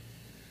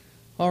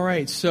All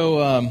right,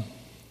 so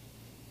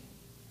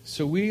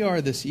we are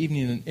this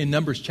evening in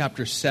Numbers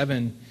chapter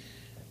 7.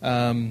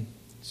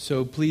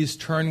 So please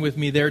turn with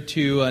me there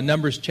to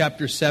Numbers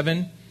chapter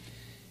 7.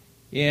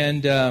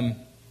 And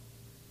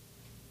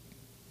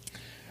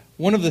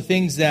one of the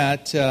things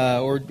that,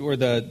 or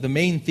the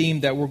main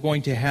theme that we're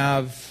going to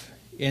have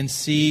and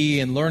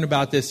see and learn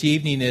about this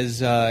evening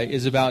is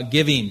about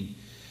giving.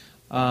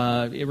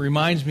 It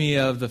reminds me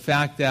of the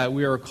fact that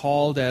we are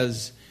called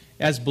as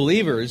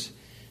believers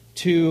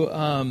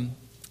to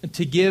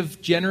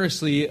give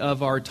generously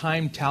of our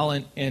time,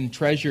 talent, and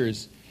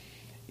treasures,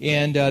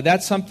 and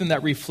that's something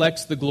that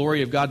reflects the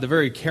glory of God, the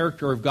very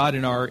character of God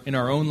in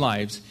our own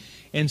lives.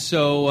 And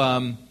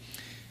so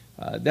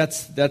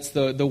that's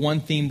the one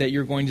theme that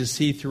you're going to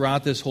see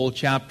throughout this whole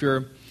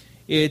chapter.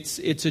 It's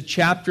a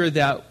chapter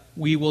that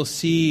we will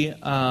see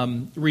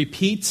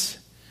repeats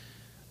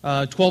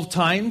 12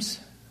 times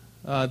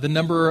the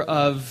number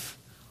of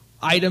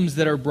items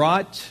that are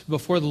brought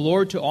before the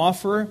Lord to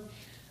offer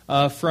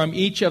from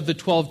each of the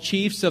 12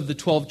 chiefs of the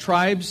 12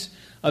 tribes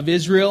of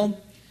Israel.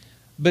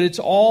 But it's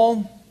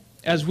all,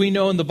 as we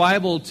know in the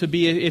Bible, to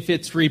be, if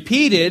it's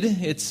repeated,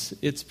 it's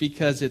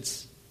because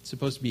it's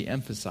supposed to be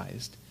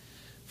emphasized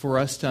for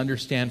us to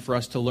understand, for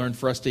us to learn,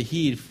 for us to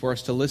heed, for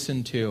us to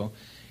listen to,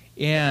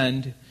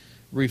 and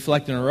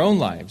reflect in our own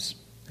lives.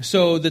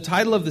 So the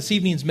title of this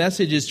evening's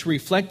message is To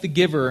Reflect the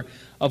Giver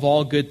of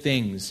All Good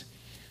Things.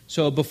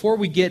 So before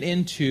we get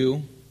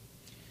into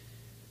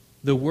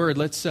the Word,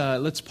 let's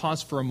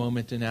pause for a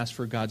moment and ask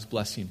for God's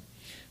blessing.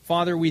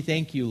 Father, we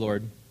thank you,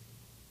 Lord.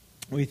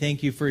 We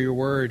thank you for your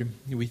Word.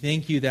 We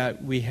thank you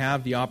that we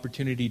have the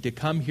opportunity to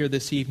come here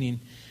this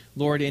evening,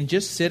 Lord, and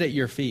just sit at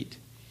your feet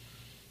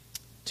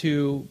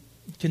to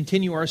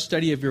continue our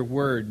study of your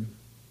Word.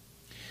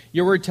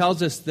 Your Word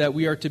tells us that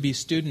we are to be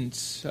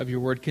students of your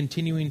Word,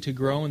 continuing to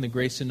grow in the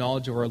grace and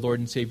knowledge of our Lord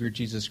and Savior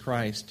Jesus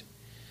Christ.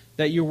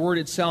 That your Word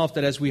itself,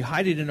 that as we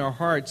hide it in our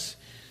hearts,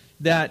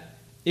 that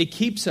it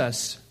keeps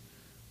us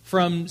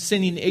from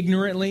sinning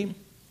ignorantly.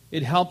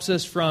 It helps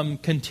us from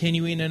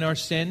continuing in our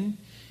sin.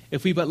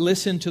 If we but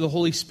listen to the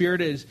Holy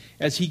Spirit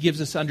as He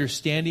gives us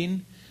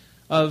understanding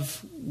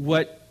of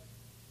what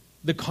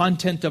the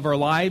content of our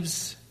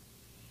lives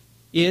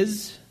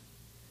is,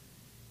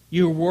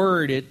 your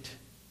Word, it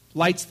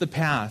lights the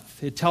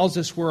path. It tells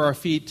us where our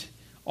feet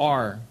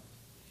are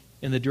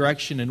in the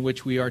direction in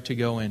which we are to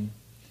go in.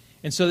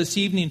 And so this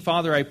evening,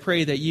 Father, I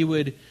pray that you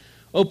would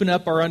open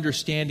up our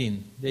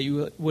understanding, that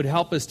you would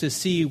help us to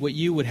see what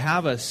you would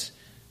have us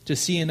to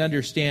see and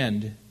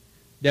understand,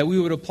 that we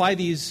would apply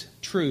these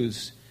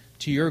truths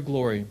to your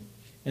glory.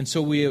 And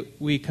so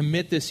we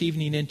commit this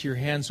evening into your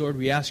hands, Lord.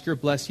 We ask your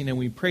blessing, and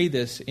we pray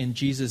this in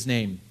Jesus'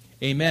 name.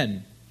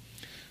 Amen.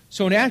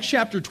 So in Acts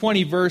chapter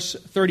 20, verse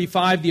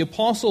 35, the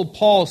Apostle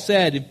Paul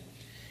said,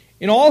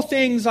 "In all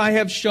things I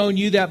have shown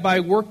you that by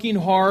working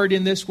hard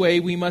in this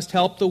way we must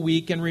help the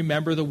weak and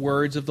remember the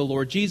words of the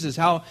Lord Jesus,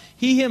 how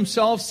he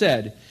himself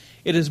said,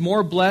 'It is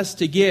more blessed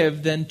to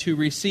give than to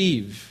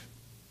receive.'"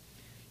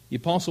 The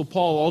Apostle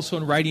Paul, also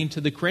in writing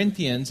to the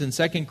Corinthians in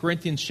 2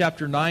 Corinthians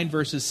chapter 9,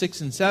 verses 6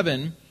 and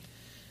 7,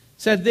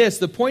 said this,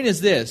 "The point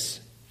is this,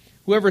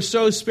 whoever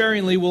sows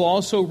sparingly will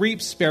also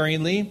reap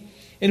sparingly,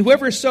 and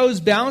whoever sows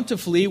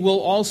bountifully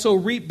will also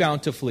reap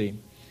bountifully.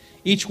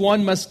 Each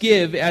one must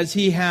give as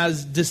he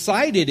has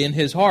decided in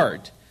his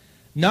heart,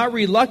 not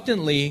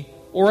reluctantly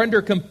or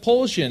under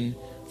compulsion,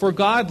 for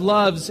God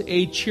loves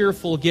a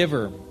cheerful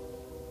giver."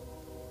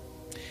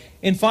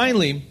 And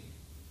finally,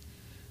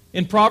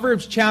 in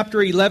Proverbs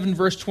chapter 11,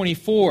 verse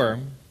 24,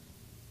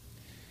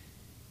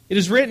 it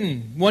is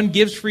written, "One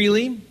gives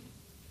freely,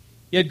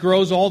 yet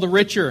grows all the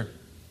richer.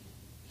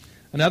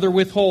 Another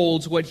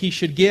withholds what he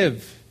should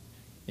give,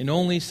 and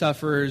only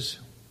suffers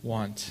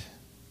want."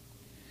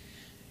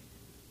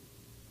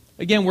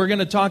 Again, we're going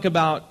to talk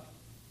about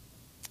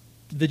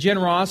the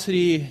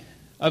generosity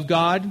of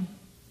God,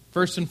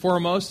 first and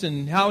foremost,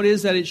 and how it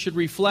is that it should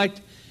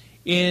reflect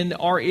in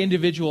our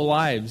individual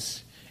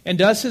lives. And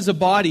us as a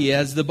body,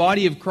 as the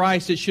body of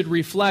Christ, it should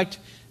reflect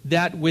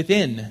that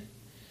within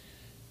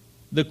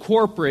the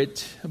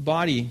corporate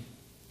body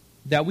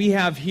that we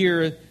have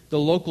here, the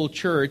local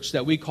church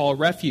that we call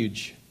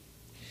Refuge.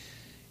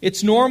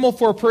 It's normal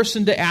for a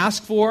person to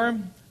ask for,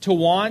 to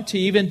want, to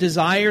even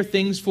desire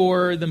things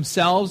for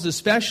themselves,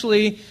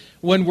 especially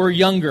when we're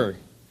younger.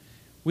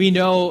 We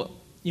know,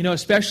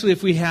 especially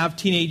if we have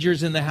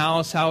teenagers in the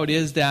house, how it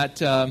is that,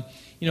 a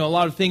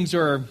lot of things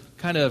are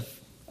kind of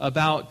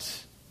about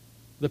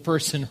the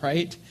person,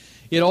 right?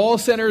 It all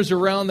centers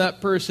around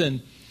that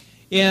person.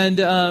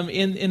 And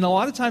a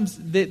lot of times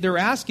they're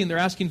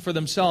asking for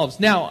themselves.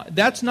 Now,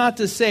 that's not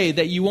to say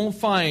that you won't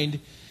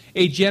find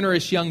a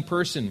generous young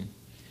person,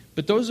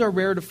 but those are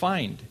rare to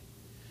find.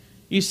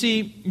 You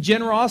see,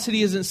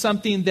 generosity isn't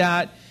something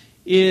that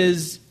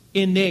is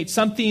innate,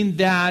 something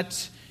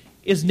that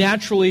is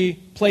naturally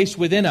placed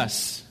within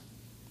us.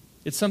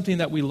 It's something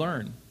that we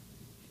learn,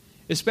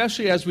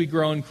 especially as we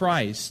grow in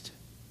Christ.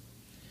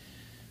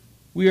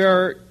 We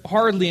are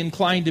hardly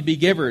inclined to be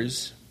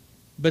givers,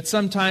 but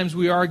sometimes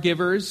we are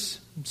givers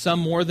some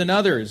more than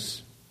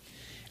others.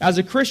 As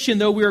a Christian,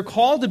 though, we are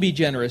called to be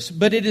generous,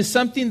 but it is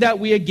something that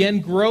we again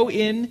grow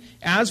in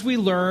as we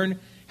learn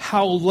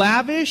how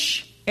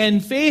lavish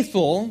and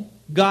faithful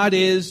God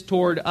is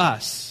toward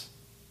us.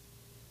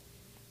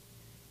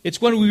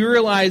 It's when we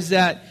realize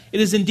that it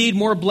is indeed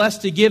more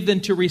blessed to give than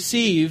to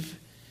receive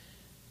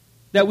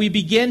that we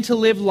begin to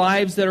live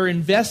lives that are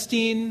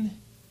investing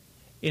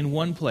in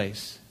one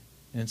place.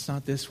 And it's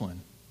not this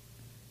one.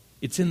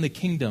 It's in the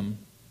kingdom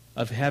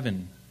of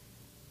heaven,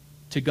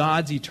 to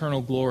God's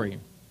eternal glory.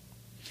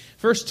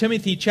 1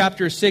 Timothy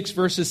chapter 6,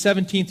 verses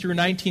 17 through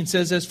 19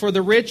 says, "As for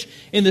the rich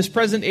in this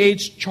present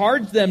age,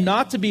 charge them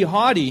not to be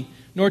haughty,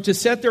 nor to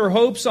set their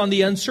hopes on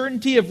the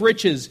uncertainty of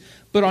riches,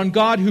 but on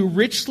God who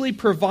richly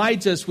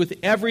provides us with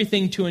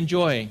everything to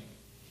enjoy.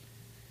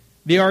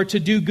 They are to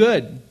do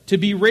good, to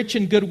be rich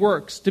in good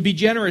works, to be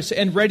generous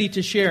and ready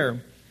to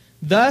share,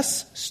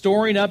 thus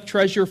storing up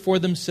treasure for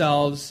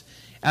themselves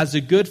as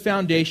a good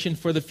foundation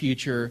for the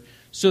future,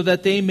 so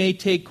that they may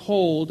take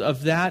hold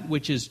of that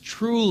which is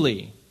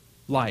truly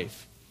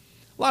life."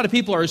 A lot of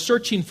people are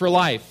searching for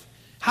life,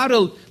 how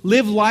to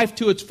live life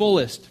to its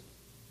fullest.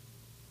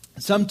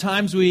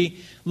 Sometimes we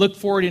look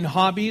for it in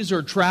hobbies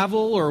or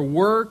travel or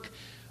work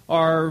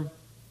or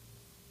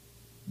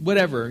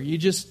whatever. You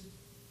just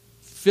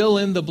fill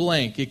in the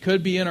blank. It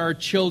could be in our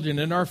children,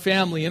 in our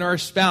family, in our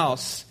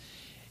spouse.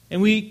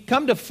 And we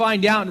come to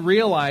find out and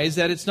realize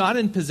that it's not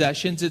in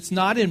possessions, it's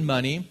not in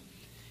money,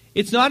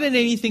 it's not in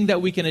anything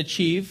that we can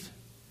achieve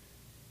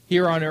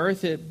here on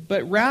earth,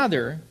 but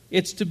rather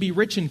it's to be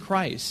rich in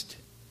Christ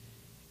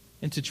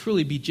and to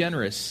truly be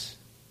generous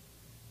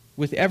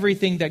with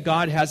everything that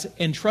God has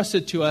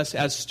entrusted to us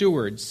as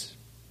stewards.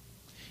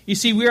 You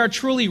see, we are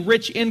truly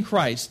rich in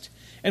Christ.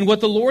 And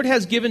what the Lord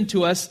has given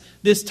to us,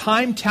 this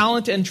time,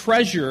 talent, and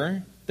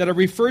treasure that I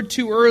referred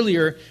to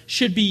earlier,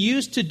 should be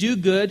used to do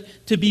good,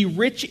 to be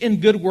rich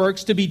in good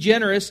works, to be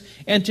generous,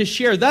 and to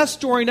share, thus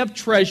storing up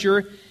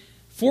treasure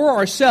for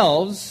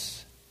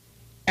ourselves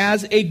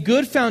as a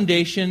good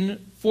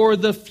foundation for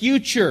the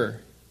future,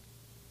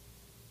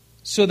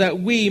 so that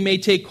we may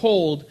take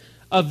hold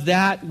of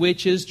that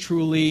which is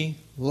truly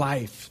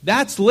life.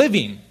 That's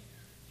living.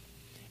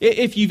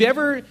 If you've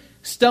ever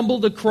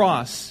stumbled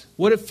across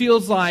what it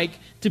feels like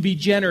to be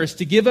generous,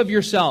 to give of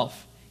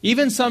yourself,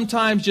 even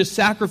sometimes just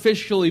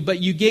sacrificially, but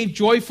you gave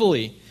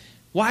joyfully.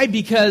 Why?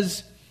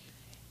 Because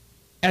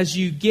as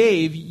you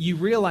gave, you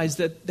realize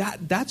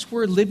that's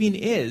where living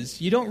is.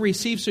 You don't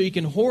receive so you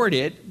can hoard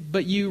it,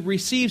 but you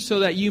receive so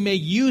that you may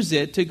use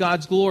it to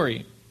God's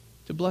glory,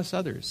 to bless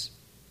others,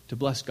 to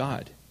bless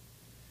God.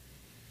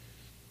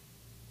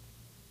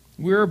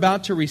 We're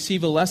about to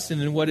receive a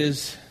lesson in what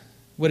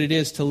it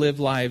is to live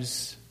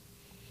lives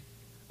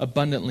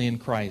abundantly in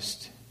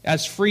Christ,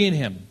 as free in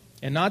Him,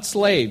 and not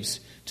slaves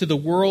to the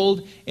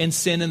world and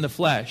sin in the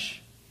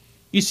flesh.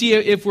 You see,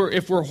 if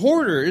we're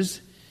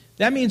hoarders,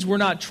 that means we're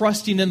not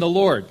trusting in the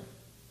Lord.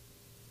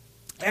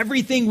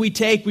 Everything we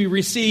take, we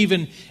receive,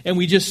 and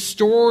we just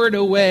store it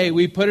away.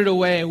 We put it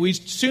away, and we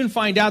soon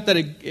find out that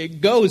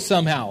it goes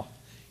somehow.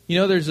 You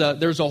know,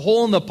 there's a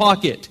hole in the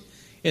pocket,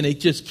 and it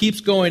just keeps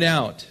going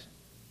out.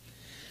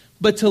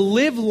 But to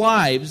live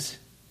lives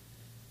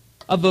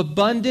of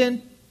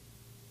abundant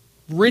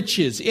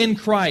riches in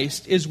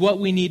Christ is what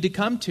we need to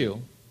come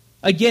to.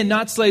 Again,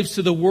 not slaves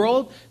to the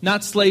world,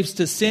 not slaves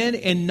to sin,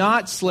 and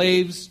not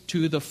slaves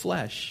to the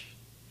flesh.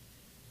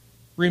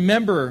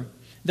 Remember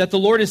that the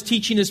Lord is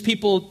teaching His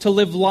people to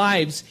live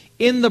lives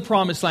in the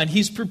promised land.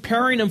 He's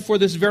preparing them for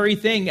this very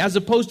thing, as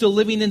opposed to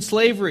living in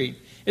slavery.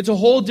 It's a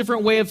whole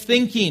different way of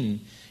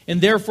thinking,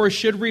 and therefore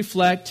should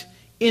reflect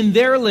in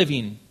their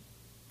living,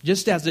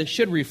 just as it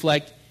should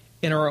reflect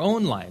in our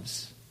own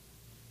lives.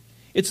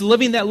 It's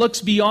living that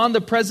looks beyond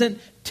the present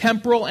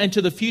temporal and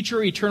to the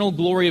future eternal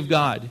glory of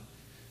God.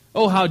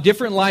 Oh, how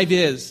different life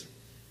is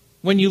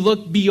when you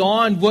look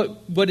beyond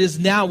what is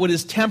now, what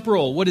is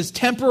temporal, what is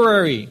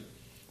temporary,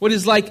 what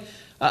is like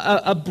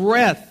a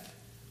breath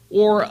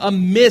or a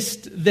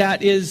mist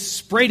that is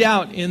sprayed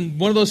out in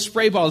one of those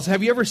spray bottles.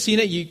 Have you ever seen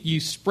it? You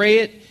spray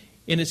it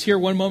and it's here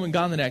one moment,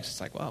 gone the next.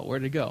 It's like, wow,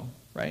 where'd it go,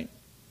 right?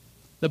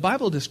 The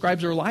Bible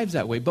describes our lives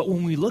that way. But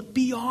when we look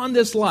beyond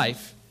this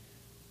life,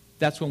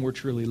 that's when we're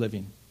truly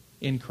living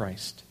in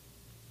Christ.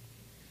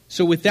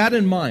 So with that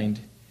in mind,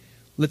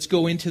 let's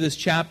go into this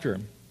chapter.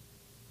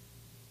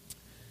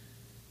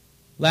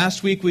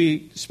 Last week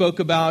we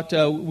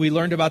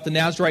learned about the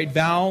Nazirite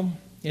vow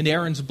and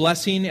Aaron's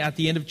blessing at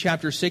the end of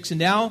chapter 6. And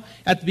now,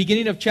 at the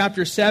beginning of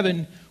chapter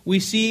 7, we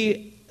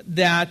see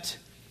that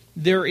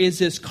there is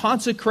this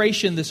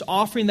consecration, this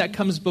offering that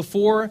comes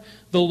before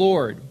the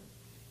Lord.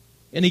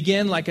 And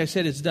again, like I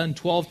said, it's done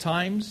 12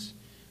 times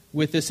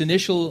with this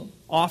initial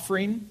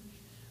offering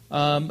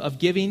of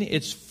giving.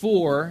 It's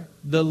for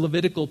the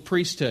Levitical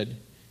priesthood.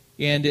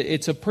 And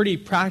it's a pretty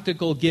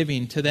practical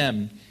giving to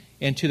them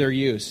and to their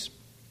use,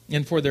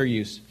 and for their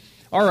use.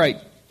 All right,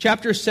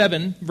 chapter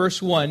 7,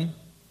 verse 1.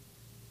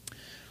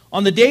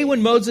 On the day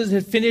when Moses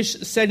had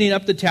finished setting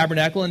up the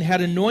tabernacle and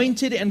had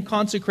anointed and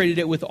consecrated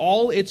it with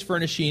all its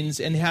furnishings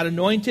and had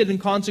anointed and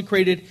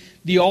consecrated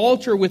the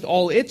altar with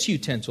all its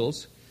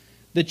utensils,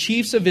 the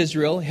chiefs of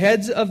Israel,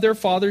 heads of their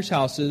fathers'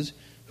 houses,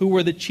 who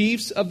were the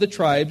chiefs of the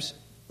tribes,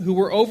 who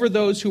were over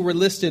those who were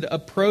listed,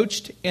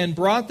 approached and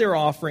brought their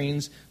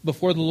offerings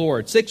before the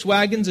Lord. 6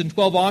 wagons and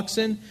 12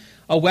 oxen,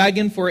 a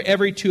wagon for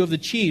every 2 of the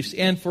chiefs,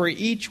 and for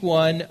each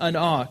one an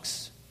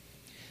ox.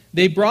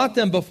 They brought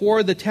them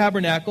before the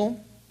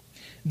tabernacle.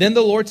 Then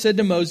the Lord said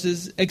to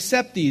Moses,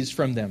 "Accept these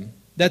from them,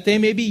 that they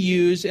may be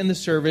used in the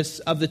service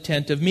of the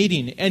tent of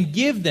meeting, and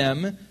give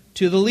them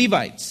to the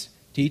Levites,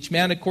 to each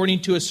man according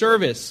to a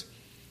service."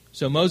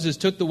 So Moses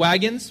took the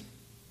wagons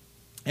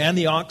and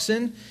the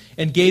oxen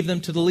and gave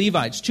them to the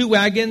Levites. 2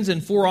 wagons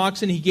and 4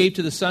 oxen he gave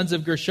to the sons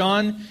of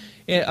Gershon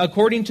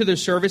according to their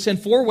service,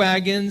 and 4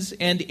 wagons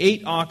and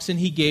 8 oxen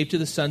he gave to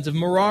the sons of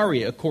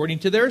Merari according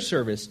to their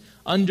service,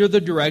 under the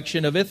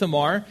direction of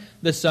Ithamar,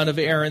 the son of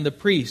Aaron the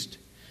priest.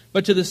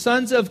 But to the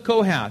sons of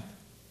Kohath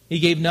he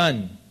gave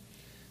none,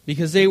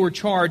 because they were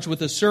charged with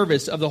the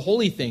service of the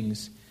holy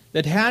things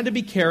that had to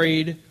be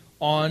carried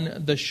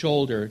on the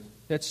shoulder.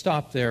 Let's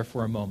stop there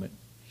for a moment.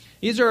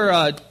 These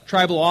are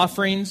tribal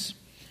offerings.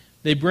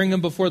 They bring them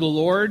before the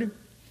Lord.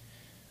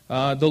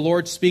 The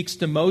Lord speaks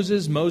to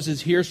Moses.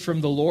 Moses hears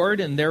from the Lord,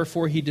 and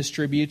therefore he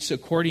distributes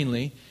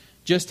accordingly,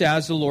 just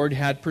as the Lord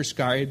had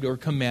prescribed or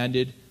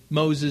commanded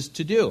Moses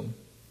to do.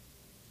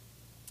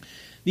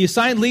 The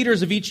assigned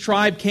leaders of each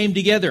tribe came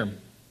together.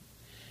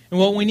 And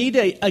what we need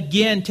to,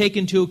 again, take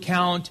into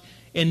account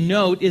and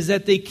note is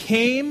that they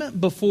came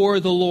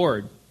before the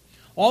Lord.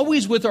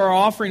 Always with our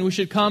offering, we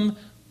should come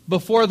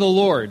before the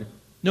Lord.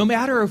 No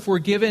matter if we're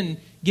giving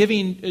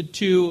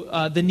to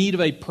the need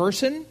of a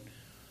person,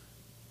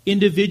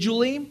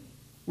 individually,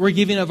 we're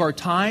giving of our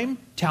time,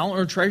 talent,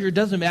 or treasure, it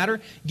doesn't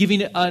matter.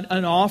 Giving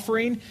an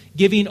offering,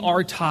 giving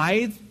our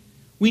tithe.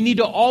 We need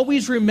to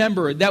always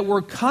remember that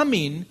we're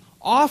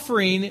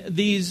offering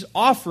these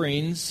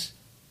offerings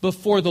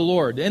before the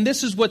Lord. And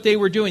this is what they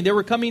were doing. They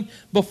were coming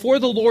before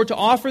the Lord to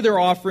offer their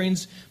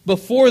offerings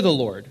before the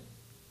Lord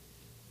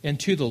and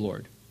to the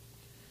Lord.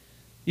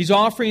 These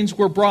offerings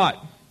were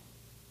brought.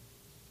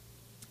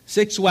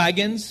 6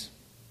 wagons,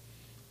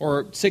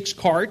 or 6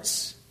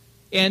 carts,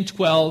 and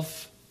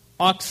 12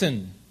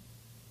 oxen.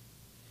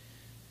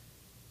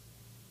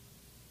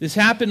 This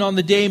happened on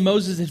the day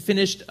Moses had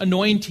finished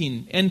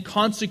anointing and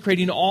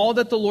consecrating all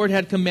that the Lord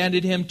had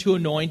commanded him to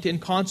anoint and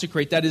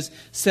consecrate. That is,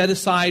 set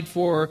aside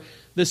for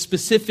the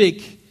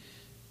specific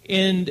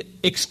and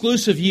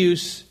exclusive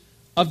use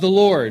of the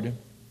Lord.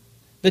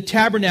 The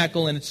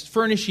tabernacle and its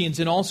furnishings,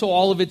 and also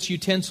all of its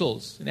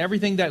utensils and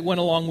everything that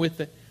went along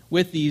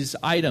with these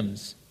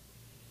items.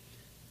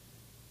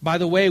 By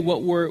the way,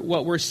 what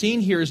we're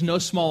seeing here is no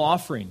small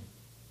offering.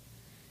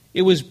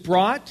 It was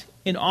brought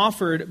and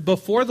offered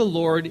before the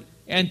Lord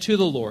and to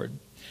the Lord.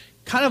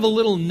 Kind of a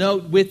little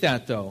note with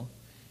that, though,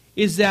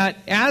 is that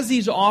as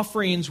these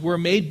offerings were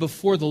made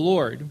before the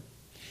Lord,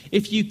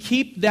 if you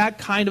keep that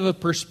kind of a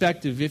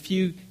perspective, if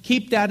you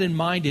keep that in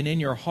mind and in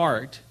your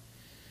heart,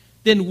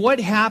 then what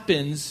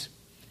happens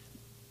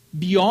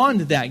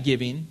beyond that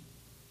giving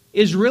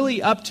is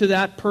really up to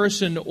that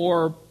person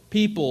or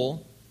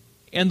people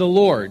and the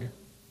Lord.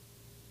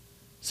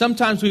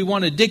 Sometimes we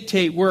want to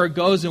dictate where it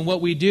goes and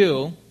what we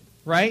do,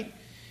 right?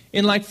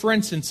 And like, for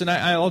instance, and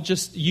I'll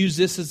just use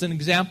this as an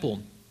example.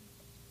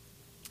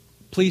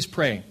 Please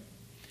pray.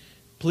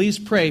 Please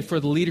pray for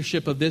the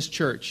leadership of this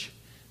church,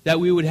 that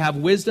we would have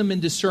wisdom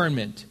and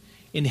discernment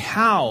in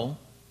how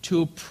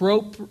to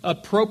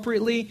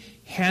appropriately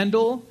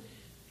handle,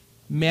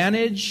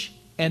 manage,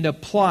 and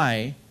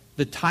apply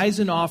the tithes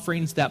and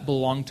offerings that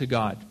belong to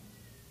God.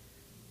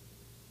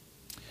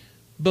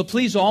 But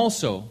please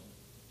also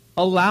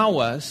allow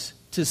us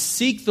to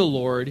seek the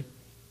Lord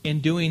in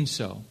doing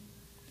so.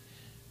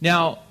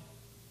 Now,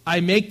 I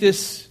make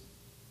this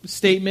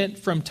statement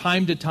from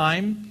time to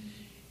time.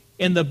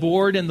 In the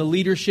board and the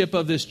leadership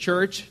of this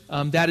church,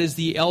 that is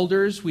the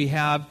elders. We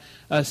have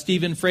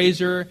Stephen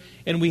Fraser,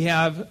 and we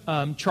have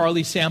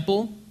Charlie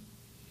Sample.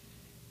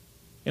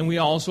 And we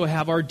also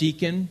have our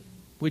deacon,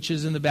 which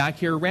is in the back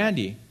here,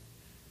 Randy.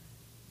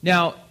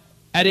 Now,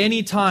 at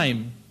any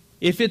time,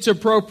 if it's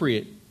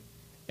appropriate,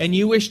 and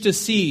you wish to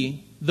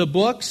see the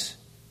books,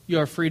 you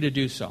are free to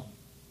do so.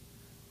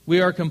 We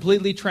are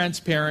completely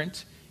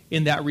transparent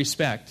in that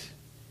respect.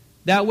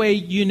 That way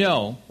you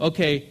know,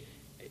 okay,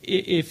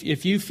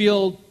 if you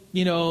feel,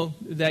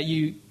 that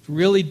you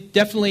really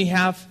definitely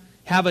have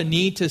a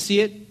need to see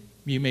it,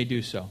 you may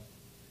do so.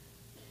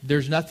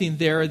 There's nothing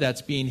there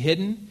that's being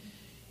hidden.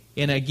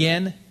 And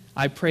again,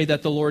 I pray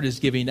that the Lord is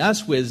giving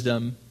us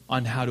wisdom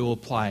on how to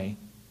apply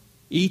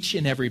each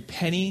and every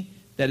penny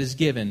that is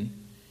given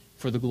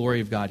for the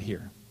glory of God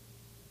here.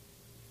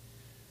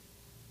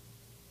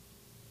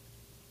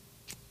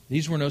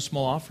 These were no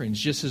small offerings,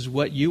 just as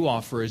what you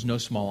offer is no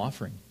small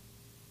offering.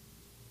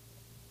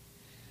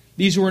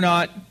 These were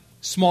not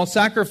small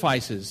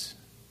sacrifices.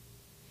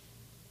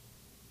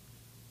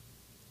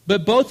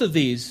 But both of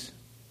these,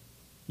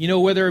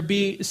 Whether it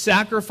be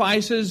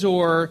sacrifices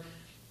or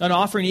an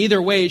offering,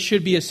 either way, it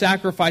should be a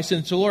sacrifice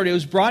unto the Lord. It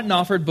was brought and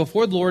offered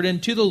before the Lord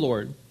and to the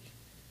Lord.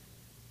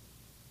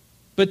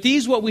 But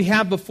these, what we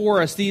have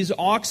before us, these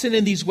oxen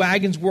and these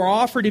wagons, were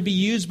offered to be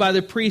used by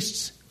the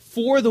priests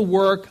for the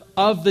work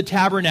of the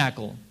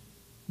tabernacle.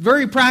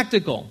 Very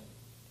practical.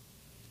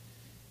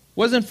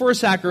 Wasn't for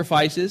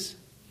sacrifices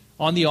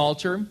on the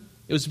altar.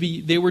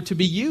 They were to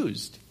be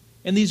used.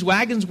 And these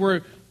wagons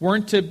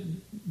weren't to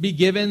be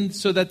given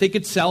so that they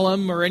could sell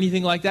them or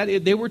anything like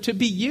that. They were to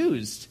be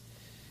used.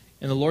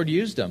 And the Lord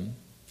used them.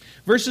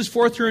 Verses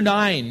 4 through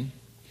 9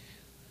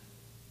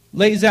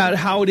 lays out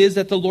how it is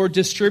that the Lord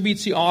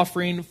distributes the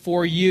offering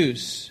for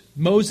use.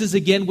 Moses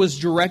again was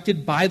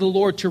directed by the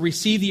Lord to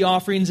receive the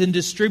offerings and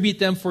distribute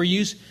them for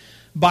use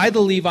by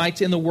the Levites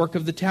in the work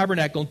of the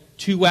tabernacle.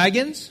 2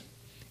 wagons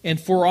and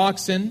 4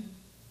 oxen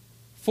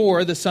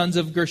for the sons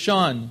of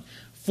Gershon.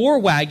 4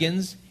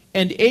 wagons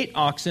and 8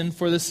 oxen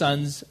for the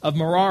sons of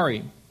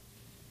Merari.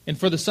 And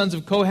for the sons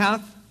of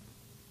Kohath,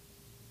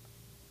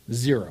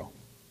 0.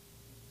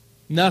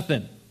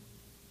 Nothing.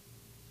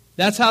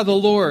 That's how the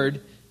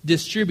Lord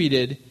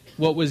distributed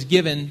what was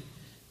given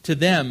to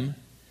them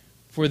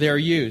for their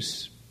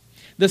use.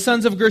 The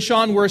sons of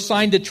Gershon were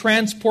assigned to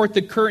transport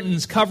the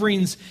curtains,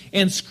 coverings,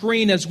 and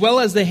screen, as well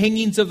as the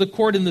hangings of the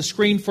court and the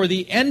screen for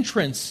the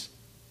entrance.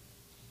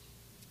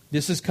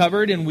 This is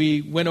covered, and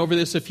we went over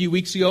this a few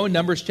weeks ago in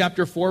Numbers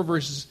chapter 4,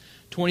 verses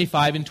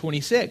 25 and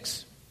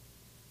 26.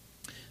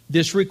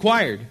 This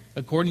required,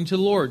 according to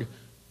the Lord,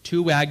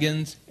 2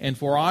 wagons and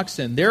 4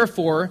 oxen.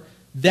 Therefore,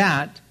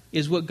 that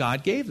is what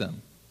God gave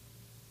them.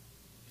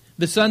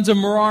 The sons of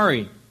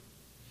Merari,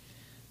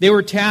 they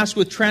were tasked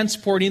with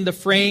transporting the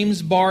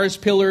frames, bars,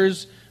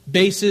 pillars,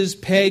 bases,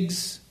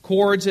 pegs,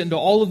 cords, and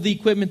all of the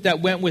equipment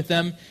that went with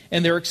them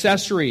and their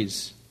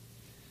accessories.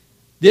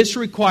 This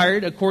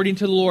required, according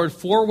to the Lord,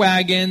 4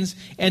 wagons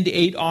and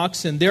 8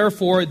 oxen.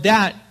 Therefore,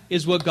 that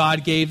is what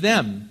God gave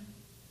them.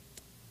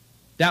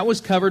 That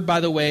was covered, by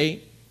the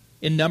way,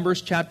 in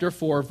Numbers chapter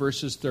 4,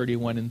 verses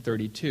 31 and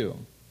 32.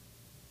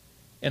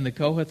 And the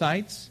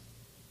Kohathites,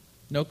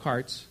 no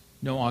carts,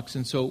 no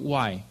oxen. So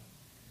why?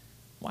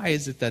 Why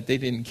is it that they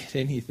didn't get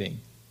anything?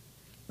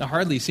 That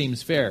hardly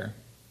seems fair.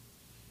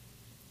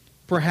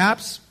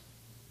 Perhaps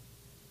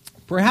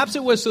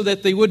it was so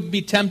that they wouldn't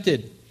be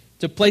tempted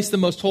to place the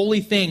most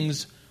holy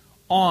things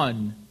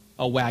on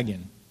a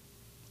wagon,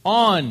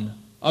 on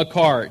a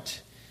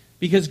cart.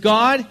 Because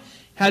God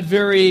had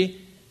very,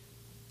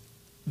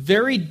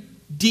 very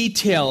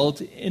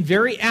detailed and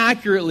very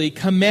accurately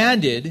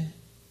commanded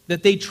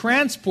that they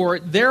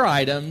transport their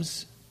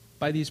items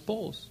by these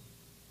poles.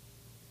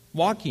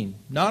 Walking,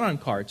 not on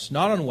carts,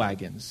 not on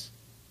wagons.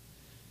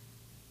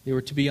 They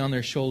were to be on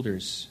their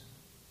shoulders.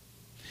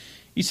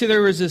 You see,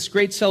 there was this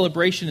great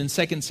celebration in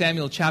 2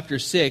 Samuel chapter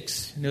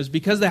 6, and it was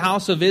because the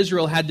house of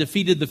Israel had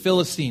defeated the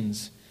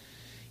Philistines.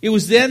 It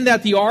was then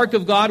that the ark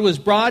of God was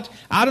brought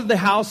out of the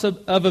house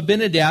of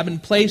Abinadab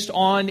and placed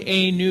on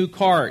a new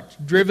cart,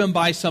 driven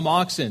by some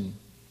oxen.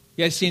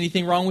 You guys see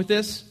anything wrong with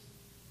this?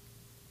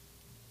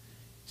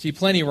 See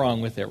plenty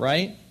wrong with it,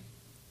 right?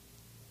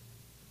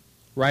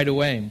 Right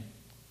away.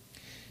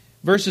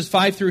 Verses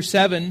 5 through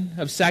 7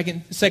 of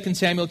 2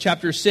 Samuel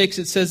chapter 6,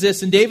 it says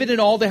this, And David and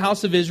all the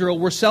house of Israel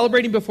were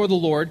celebrating before the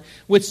Lord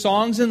with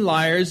songs and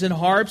lyres and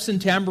harps and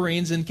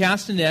tambourines and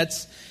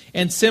castanets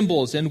and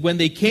cymbals. And when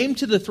they came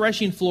to the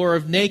threshing floor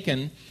of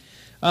Nacon,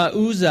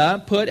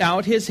 Uzzah put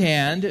out his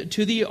hand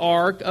to the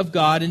ark of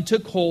God and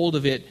took hold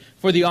of it,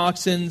 for the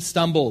oxen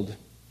stumbled.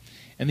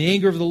 And the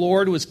anger of the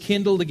Lord was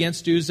kindled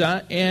against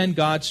Uzzah, and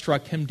God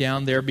struck him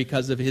down there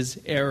because of his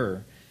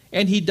error.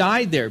 And he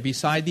died there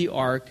beside the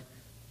ark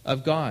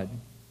of God.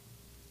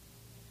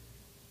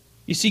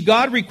 You see,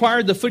 God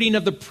required the footing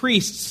of the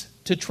priests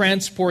to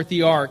transport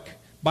the ark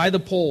by the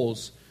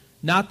poles,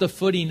 not the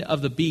footing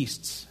of the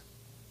beasts.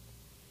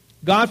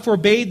 God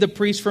forbade the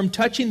priests from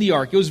touching the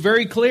ark. It was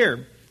very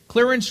clear.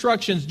 Clear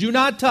instructions. Do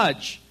not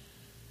touch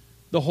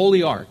the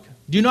holy ark.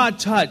 Do not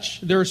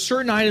touch. There are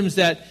certain items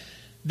that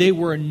they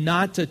were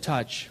not to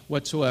touch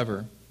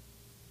whatsoever.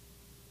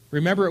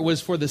 Remember, it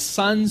was for the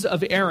sons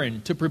of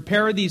Aaron to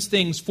prepare these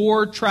things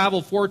for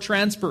travel, for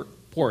transport.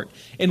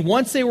 And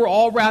once they were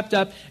all wrapped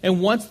up,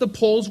 and once the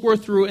poles were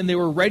through and they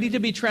were ready to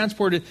be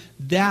transported,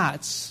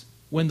 that's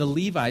when the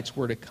Levites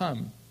were to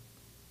come.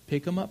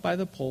 Pick them up by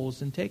the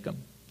poles and take them.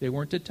 They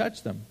weren't to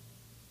touch them.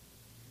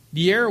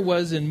 The error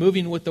was in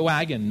moving with the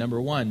wagon, number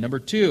 1. Number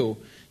 2,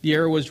 the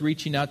error was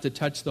reaching out to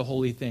touch the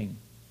holy thing.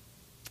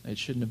 It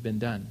shouldn't have been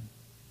done.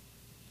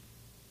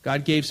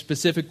 God gave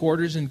specific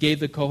orders and gave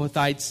the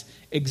Kohathites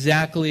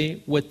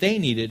exactly what they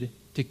needed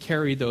to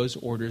carry those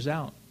orders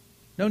out.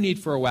 No need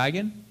for a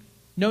wagon.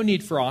 No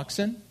need for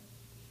oxen.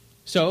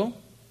 So,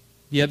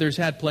 the others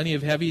had plenty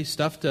of heavy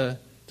stuff to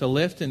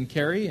lift and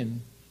carry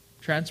and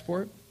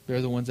transport.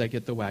 They're the ones that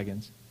get the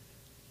wagons.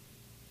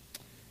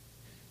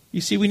 You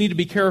see, we need to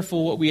be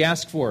careful what we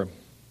ask for.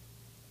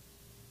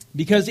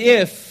 Because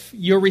if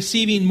you're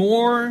receiving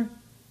more,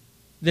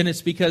 then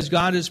it's because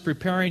God is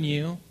preparing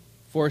you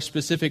for a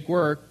specific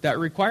work that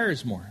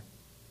requires more.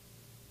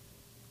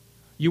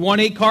 You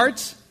want 8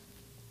 carts?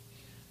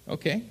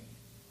 Okay.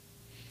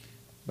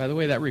 By the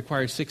way, that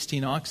requires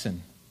 16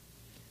 oxen,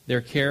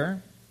 their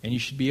care, and you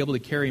should be able to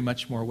carry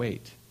much more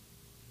weight.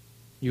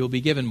 You will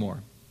be given more.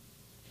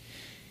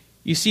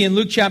 You see in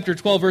Luke chapter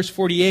 12, verse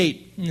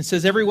 48, it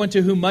says, everyone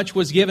to whom much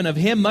was given, of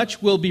him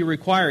much will be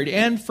required,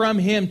 and from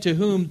him to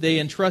whom they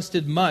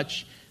entrusted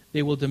much,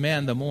 they will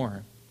demand the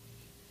more.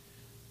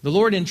 The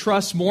Lord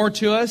entrusts more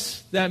to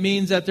us. That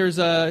means that there's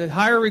a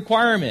higher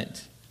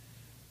requirement.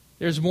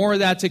 There's more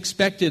that's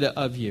expected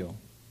of you.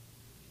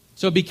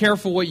 So be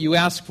careful what you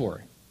ask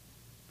for.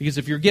 Because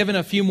if you're given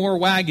a few more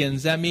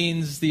wagons, that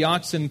means the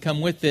oxen come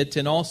with it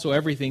and also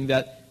everything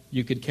that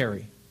you could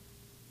carry.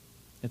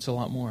 It's a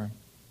lot more.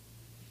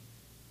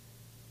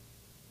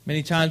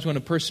 Many times when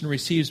a person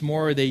receives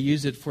more, they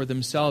use it for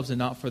themselves and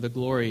not for the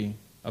glory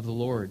of the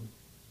Lord.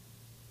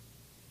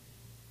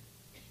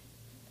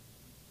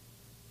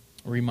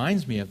 It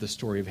reminds me of the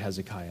story of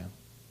Hezekiah.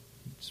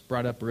 It's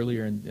brought up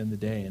earlier in the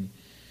day,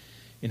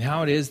 and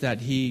how it is that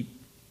he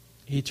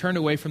turned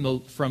away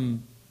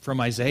from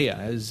Isaiah,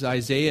 as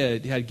Isaiah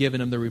had given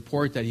him the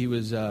report that he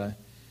was going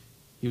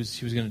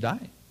to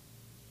die.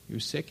 He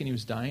was sick and he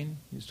was dying.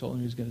 He was told him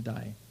he was going to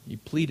die. He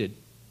pleaded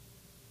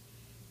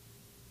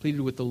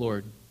with the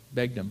Lord,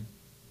 begged him.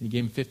 He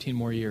gave him 15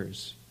 more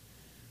years.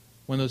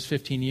 One of those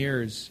 15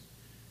 years,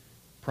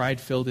 pride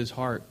filled his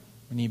heart.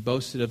 And he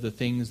boasted of the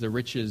things, the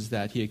riches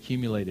that he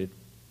accumulated.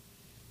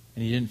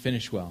 And he didn't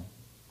finish well.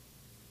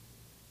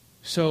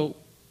 So,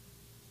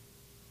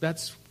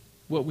 that's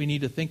what we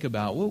need to think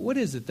about. What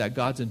is it that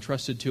God's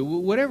entrusted to?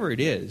 Whatever it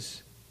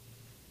is,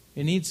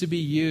 it needs to be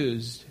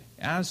used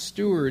as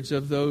stewards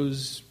of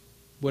those,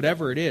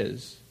 whatever it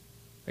is.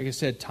 Like I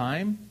said,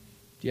 time.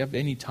 Do you have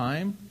any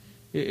time?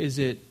 Is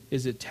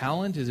it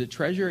talent? Is it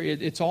treasure?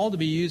 It's all to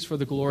be used for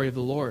the glory of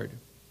the Lord.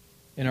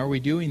 And are we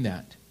doing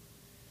that?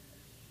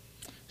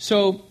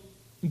 So,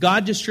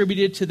 God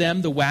distributed to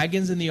them the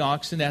wagons and the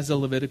oxen as the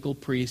Levitical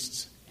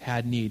priests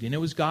had need. And it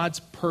was God's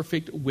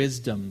perfect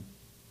wisdom.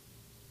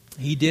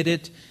 He did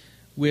it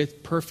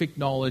with perfect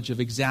knowledge of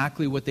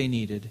exactly what they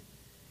needed.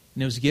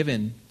 And it was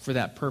given for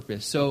that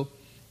purpose. So,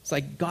 it's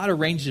like God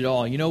arranged it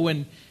all. You know,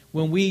 when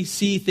we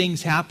see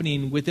things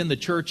happening within the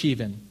church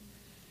even,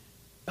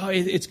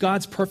 it's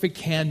God's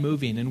perfect hand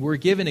moving. And we're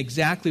given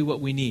exactly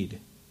what we need.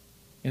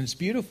 And it's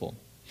beautiful.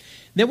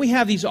 Then we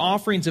have these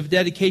offerings of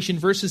dedication.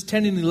 Verses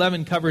 10 and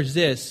 11 covers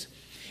this.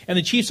 And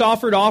the chiefs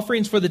offered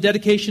offerings for the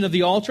dedication of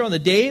the altar on the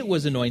day it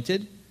was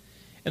anointed.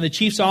 And the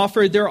chiefs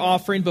offered their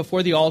offering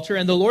before the altar.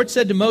 And the Lord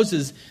said to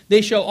Moses,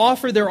 they shall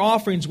offer their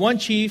offerings, one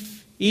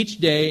chief each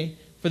day,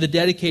 for the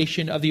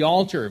dedication of the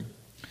altar.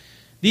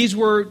 These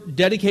were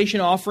dedication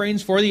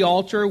offerings for the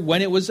altar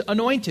when it was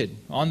anointed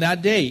on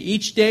that day.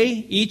 Each day,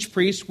 each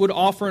priest would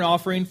offer an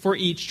offering for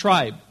each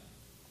tribe.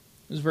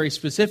 It was very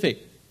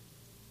specific.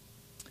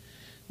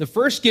 The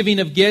first giving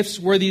of gifts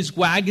were these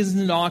wagons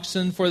and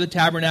oxen for the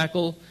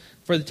tabernacle,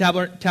 for the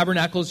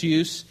tabernacle's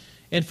use,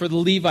 and for the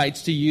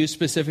Levites to use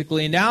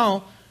specifically. And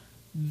now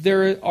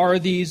there are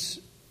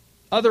these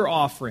other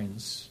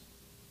offerings,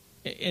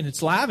 and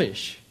it's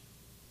lavish.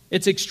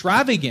 It's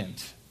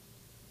extravagant.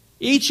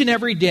 Each and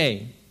every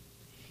day,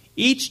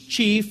 each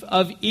chief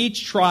of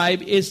each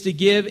tribe is to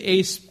give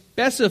a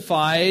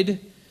specified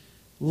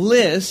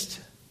list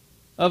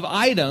of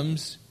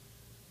items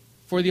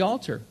for the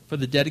altar, for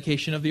the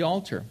dedication of the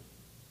altar.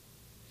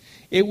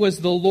 It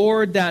was the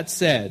Lord that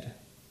said,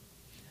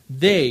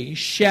 they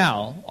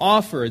shall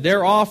offer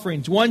their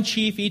offerings, one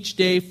chief each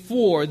day,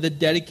 for the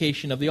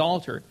dedication of the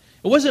altar.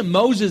 It wasn't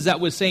Moses that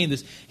was saying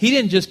this. He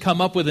didn't just come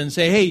up with it and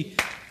say, hey,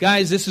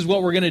 guys, this is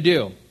what we're going to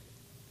do.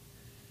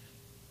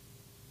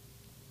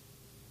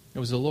 It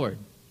was the Lord.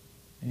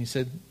 And he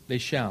said, they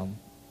shall.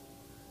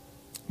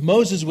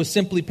 Moses was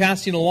simply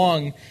passing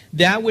along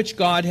that which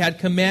God had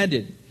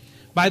commanded.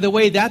 By the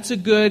way, that's a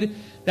good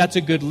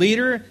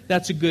leader.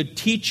 That's a good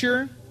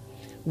teacher.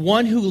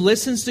 One who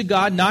listens to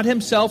God, not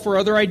himself or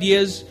other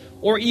ideas,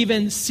 or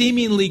even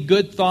seemingly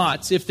good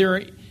thoughts, if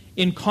they're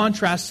in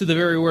contrast to the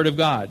very Word of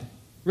God. It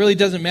really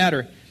doesn't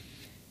matter.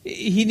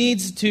 He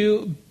needs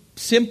to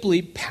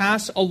simply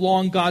pass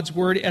along God's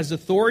Word as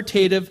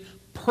authoritative,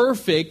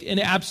 perfect, and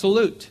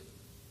absolute.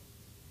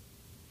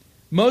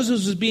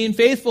 Moses was being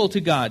faithful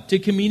to God to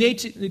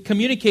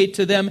communicate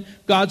to them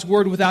God's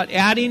Word without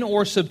adding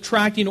or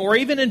subtracting or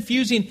even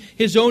infusing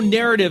his own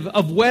narrative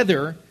of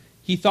whether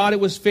he thought it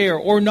was fair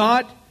or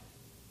not,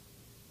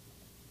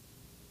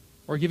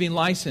 or giving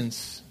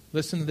license,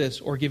 listen to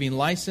this, or giving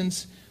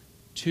license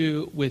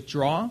to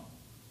withdraw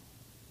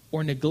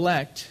or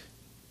neglect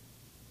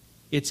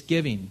its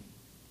giving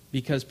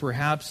because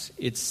perhaps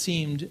it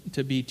seemed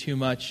to be too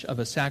much of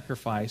a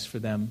sacrifice for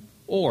them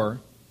or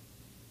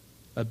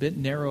a bit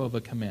narrow of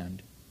a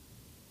command.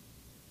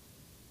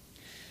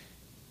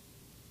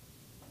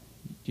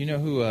 Do you know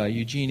who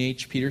Eugene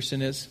H.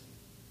 Peterson is?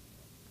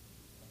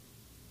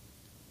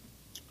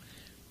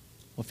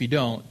 Well, if you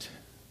don't,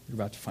 you're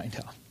about to find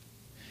out.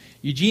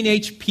 Eugene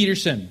H.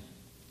 Peterson.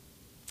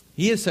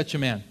 He is such a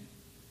man.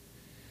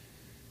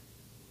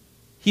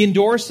 He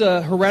endorsed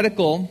a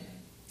heretical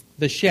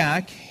The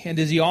Shack, and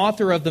is the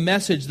author of The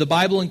Message, the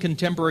Bible in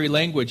Contemporary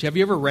Language. Have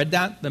you ever read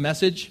that, The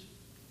Message?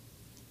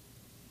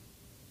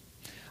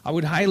 I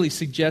would highly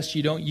suggest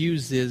you don't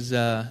use his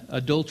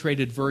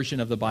adulterated version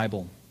of the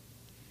Bible.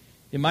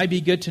 It might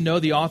be good to know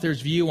the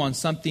author's view on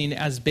something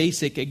as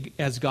basic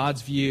as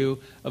God's view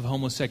of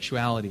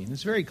homosexuality. And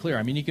it's very clear.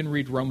 I mean, you can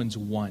read Romans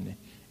 1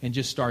 and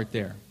just start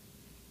there.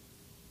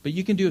 But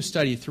you can do a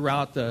study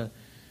throughout the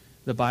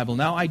Bible.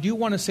 Now, I do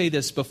want to say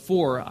this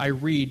before I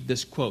read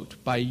this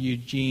quote by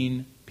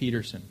Eugene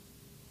Peterson.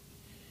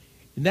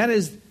 And that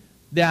is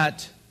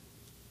that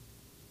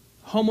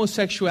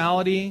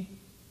homosexuality,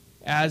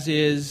 as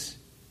is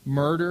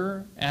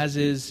murder, as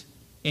is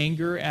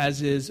anger,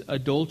 as is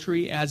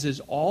adultery, as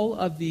is all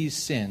of these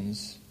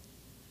sins,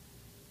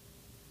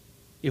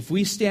 if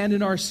we stand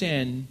in our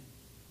sin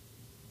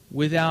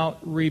without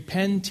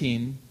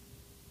repenting,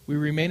 we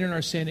remain in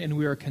our sin and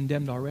we are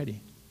condemned already.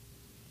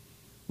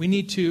 We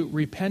need to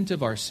repent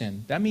of our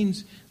sin. That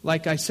means,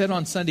 like I said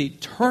on Sunday,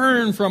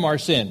 turn from our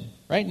sin,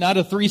 right? Not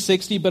a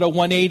 360, but a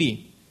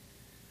 180.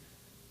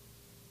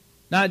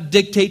 Not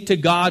dictate to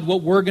God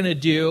what we're going to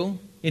do,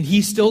 and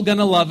He's still going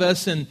to love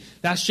us, and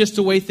that's just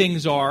the way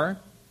things are.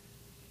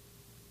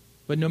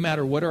 But no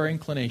matter what our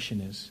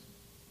inclination is,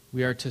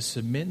 we are to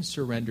submit and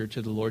surrender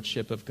to the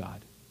Lordship of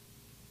God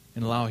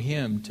and allow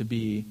Him to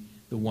be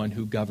the one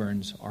who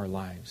governs our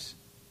lives.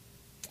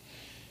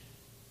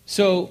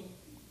 So,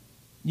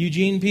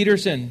 Eugene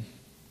Peterson,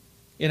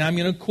 and I'm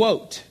going to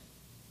quote,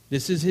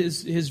 this is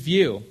his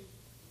view.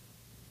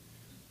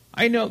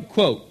 I know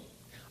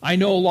a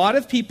lot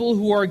of people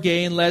who are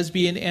gay and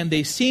lesbian, and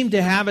they seem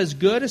to have as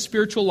good a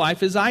spiritual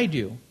life as I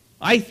do.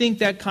 I think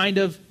that kind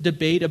of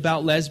debate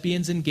about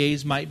lesbians and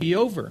gays might be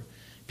over.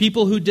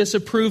 People who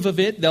disapprove of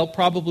it, they'll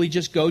probably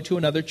just go to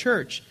another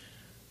church.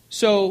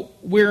 So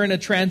we're in a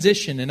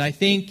transition, and I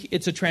think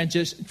it's a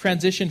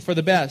transition for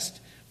the best,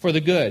 for the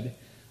good.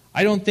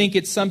 I don't think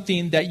it's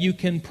something that you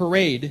can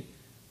parade,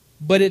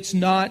 but it's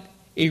not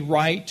a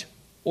right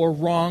or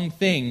wrong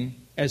thing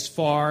as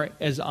far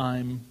as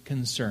I'm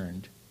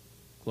concerned.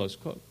 Close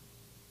quote.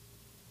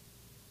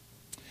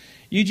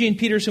 Eugene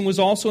Peterson was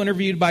also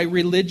interviewed by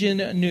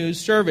Religion News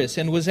Service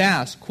and was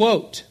asked,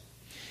 quote,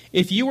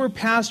 if you were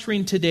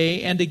pastoring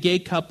today and a gay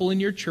couple in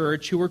your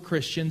church who were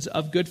Christians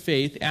of good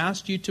faith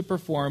asked you to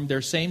perform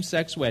their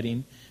same-sex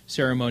wedding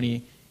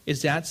ceremony,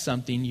 is that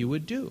something you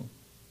would do?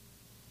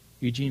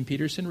 Eugene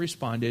Peterson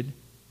responded,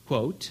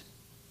 quote,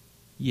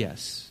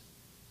 yes,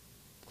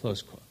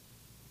 close quote.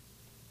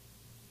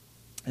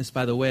 This,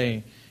 by the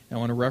way, I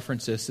want to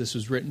reference this. This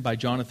was written by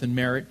Jonathan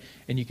Merritt,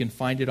 and you can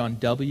find it on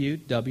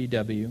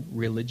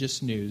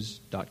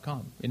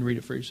www.religiousnews.com and read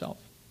it for yourself.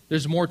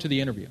 There's more to the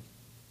interview.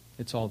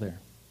 It's all there.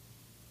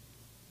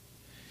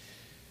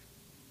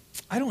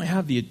 I don't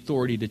have the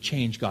authority to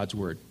change God's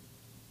Word.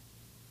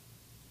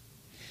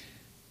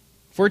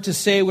 For it to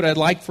say what I'd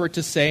like for it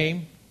to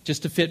say,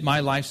 just to fit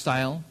my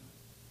lifestyle.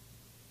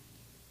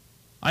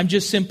 I'm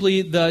just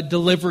simply the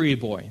delivery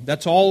boy.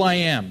 That's all I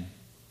am.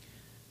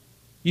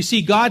 You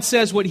see, God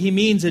says what He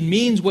means and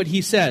means what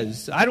He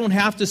says. I don't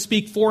have to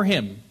speak for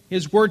Him.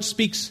 His Word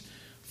speaks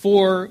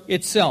for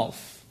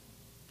itself.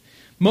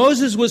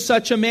 Moses was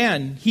such a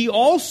man. He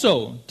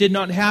also did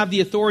not have the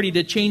authority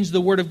to change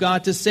the Word of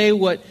God to say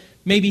what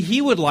maybe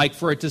he would like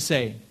for it to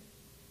say.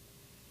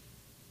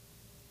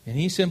 And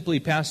he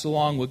simply passed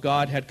along what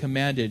God had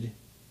commanded.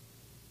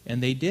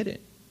 And they did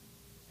it.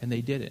 And they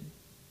did it.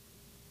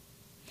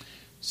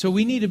 So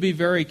we need to be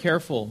very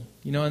careful.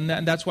 And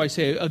that's why I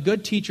say a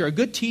good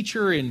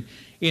teacher in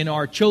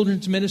our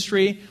children's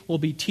ministry will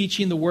be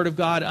teaching the Word of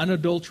God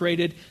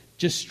unadulterated,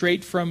 just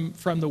straight from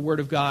the Word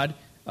of God,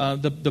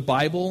 the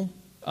Bible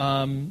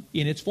in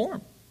its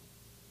form.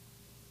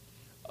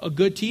 A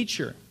good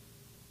teacher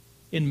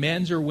in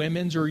men's or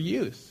women's or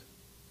youth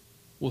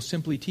will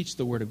simply teach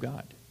the Word of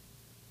God.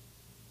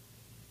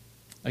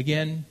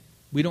 Again,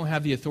 we don't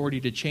have the authority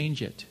to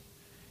change it.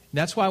 And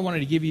that's why I wanted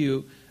to give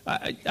you,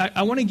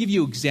 I want to give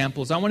you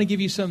examples. I want to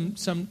give you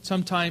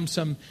sometimes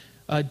some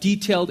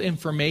detailed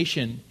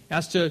information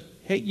as to,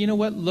 hey, you know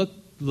what?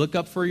 Look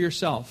up for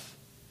yourself.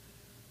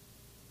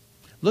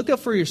 Look up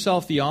for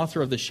yourself the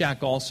author of The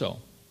Shack also,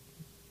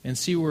 and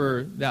see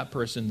where that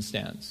person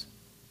stands.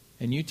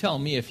 And you tell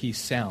me if he's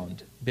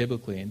sound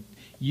biblically. And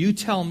you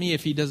tell me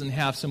if he doesn't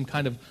have some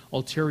kind of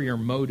ulterior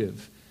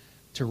motive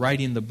to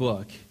writing the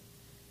book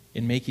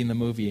and making the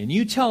movie. And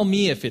you tell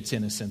me if it's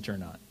innocent or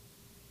not.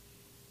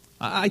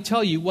 I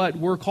tell you what,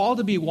 we're called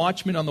to be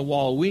watchmen on the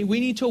wall. We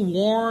need to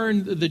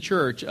warn the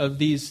church of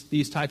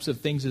these types of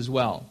things as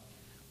well.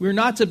 We're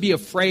not to be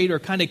afraid or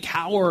kind of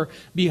cower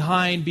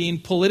behind being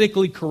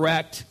politically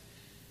correct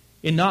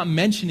in not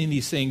mentioning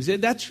these things.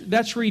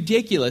 That's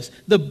ridiculous.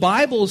 The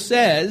Bible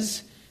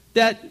says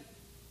that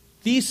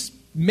these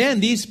men,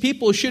 these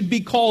people should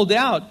be called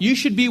out. You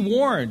should be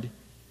warned.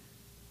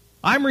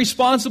 I'm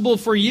responsible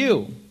for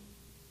you.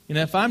 And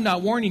if I'm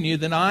not warning you,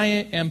 then I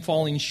am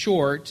falling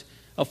short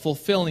of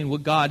fulfilling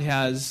what God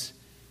has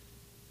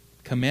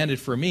commanded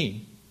for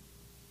me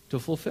to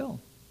fulfill.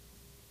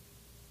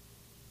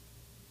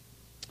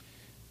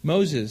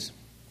 Moses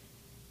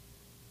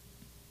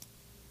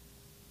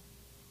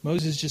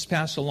just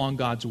passed along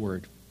God's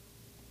word.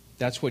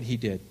 That's what he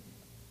did.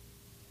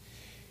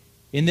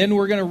 And then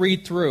we're going to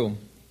read through.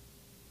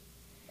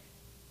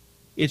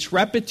 It's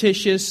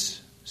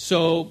repetitious,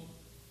 so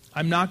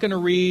I'm not going to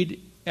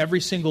read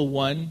every single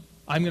one.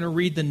 I'm going to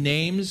read the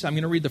names. I'm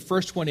going to read the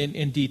first one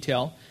in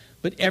detail.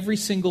 But every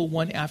single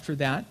one after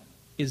that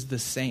is the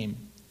same.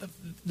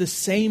 The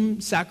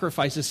same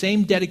sacrifice, the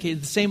same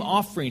dedicated, the same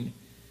offering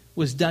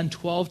was done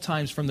 12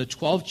 times from the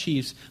 12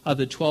 chiefs of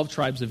the 12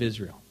 tribes of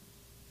Israel.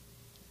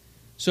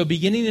 So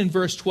beginning in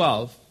verse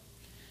 12,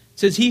 it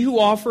says, "He who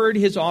offered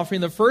his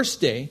offering the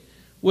first day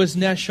was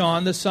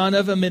Nahshon, the son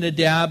of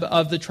Amminadab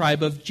of the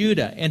tribe of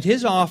Judah. And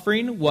his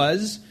offering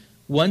was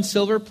 1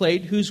 silver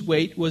plate whose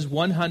weight was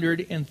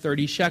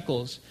 130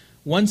 shekels,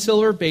 1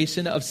 silver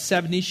basin of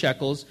 70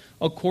 shekels,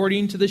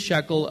 according to the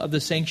shekel of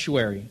the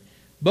sanctuary,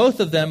 both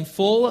of them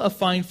full of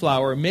fine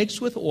flour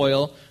mixed with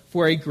oil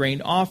for a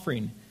grain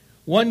offering,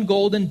 1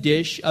 golden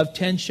dish of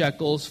 10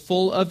 shekels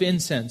full of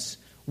incense,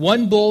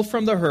 1 bull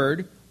from the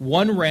herd,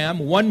 1 ram,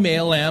 1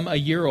 male lamb a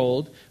year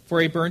old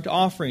for a burnt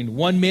offering,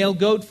 1 male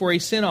goat for a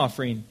sin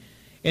offering,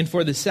 and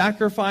for the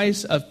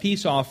sacrifice of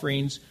peace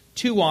offerings,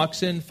 2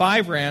 oxen,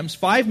 5 rams,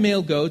 5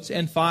 male goats,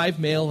 and 5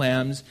 male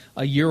lambs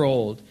a year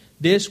old.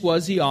 This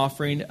was the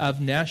offering of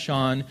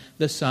Nahshon,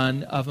 the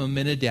son of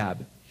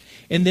Amminadab."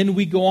 And then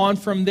we go on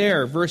from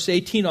there. Verse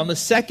 18, "On the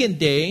second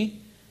day,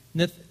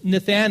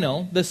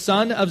 Nathanael, the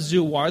son of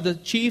Zuar, the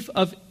chief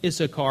of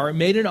Issachar,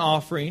 made an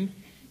offering.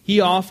 He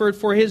offered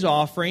for his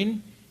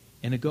offering,"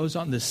 and it goes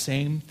on the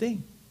same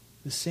thing,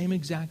 the same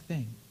exact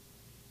thing.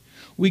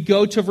 We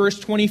go to verse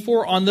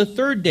 24. "On the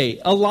third day,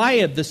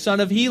 Eliab, the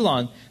son of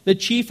Helon, the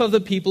chief of the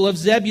people of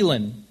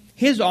Zebulun,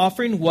 his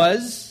offering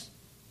was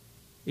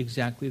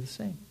exactly the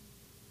same.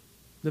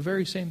 The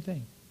very same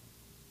thing."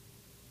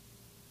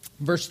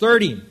 Verse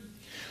 30.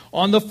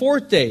 "On the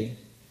fourth day,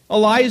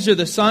 Eliezer,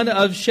 the son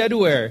of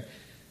Sheduer,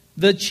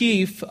 the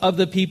chief of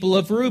the people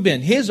of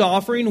Reuben, his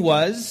offering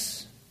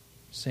was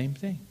same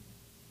thing."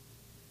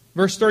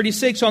 Verse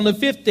 36, "On the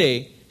fifth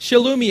day,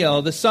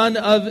 Shelumiel, the son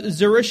of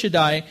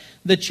Zurishaddai,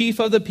 the chief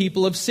of the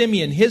people of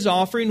Simeon, his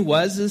offering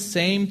was the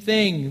same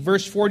thing."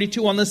 Verse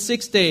 42, "On the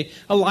sixth day,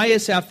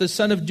 Eliasaph, the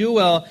son of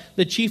Deuel,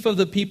 the chief of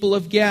the people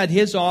of Gad,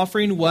 his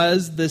offering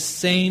was the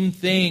same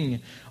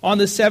thing. On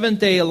the seventh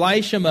day,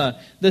 Elishama,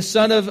 the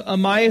son of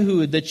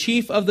Ammihud, the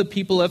chief of the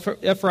people of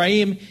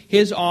Ephraim,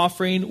 his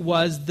offering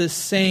was the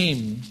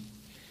same."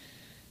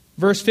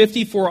 Verse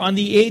 54, "On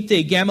the eighth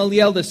day,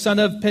 Gamaliel, the son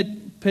of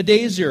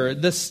Pedazur,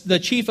 the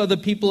chief of the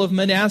people of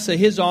Manasseh,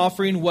 his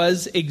offering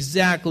was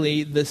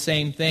exactly the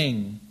same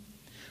thing."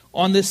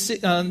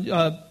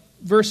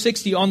 Verse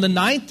 60, "On the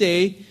ninth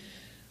day,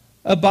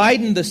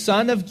 Abidan, the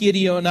son of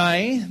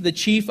Gideoni, the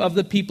chief of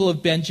the people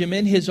of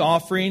Benjamin, his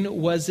offering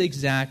was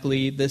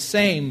exactly the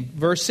same."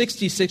 Verse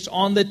 66,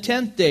 "On the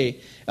 10th day,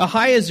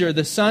 Ahiezer,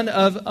 the son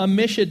of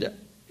Ammishaddai,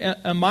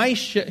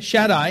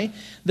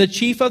 the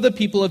chief of the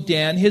people of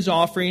Dan, his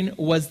offering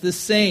was the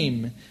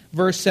same."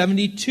 Verse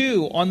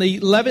 72, "On the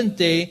 11th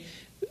day,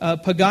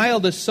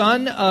 Pagiel, the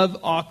son of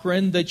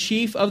Ochran, the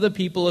chief of the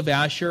people of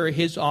Asher,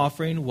 his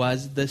offering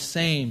was the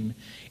same."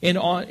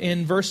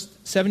 In verse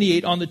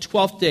 78, "On the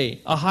 12th day,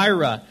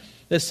 Ahira,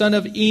 the son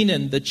of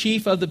Enan, the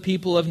chief of the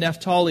people of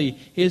Naphtali,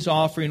 his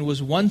offering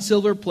was 1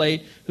 silver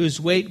plate whose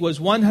weight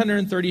was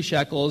 130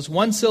 shekels,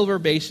 1 silver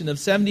basin of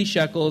 70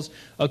 shekels,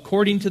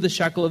 according to the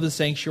shekel of the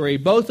sanctuary,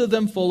 both of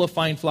them full of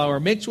fine flour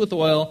mixed with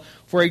oil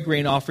for a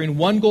grain offering,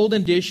 1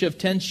 golden dish of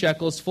 10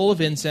 shekels full of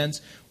incense,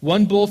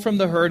 1 bull from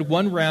the herd,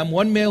 1 ram,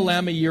 1 male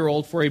lamb a year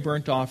old for a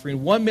burnt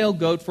offering, 1 male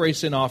goat for a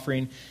sin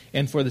offering,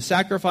 and for the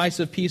sacrifice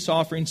of peace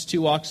offerings,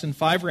 2 oxen,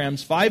 5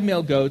 rams, 5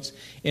 male goats,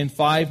 and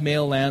 5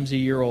 male lambs a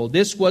year old.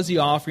 This was the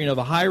offering of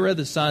Ahira,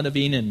 the son of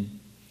Enan."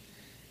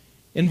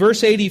 In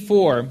verse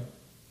 84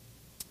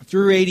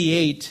 through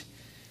 88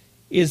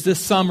 is the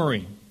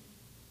summary.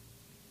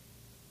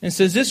 And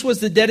says, "This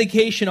was the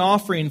dedication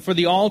offering for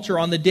the altar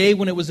on the day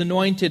when it was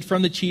anointed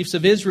from the chiefs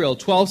of Israel.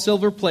 12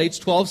 silver plates,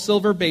 12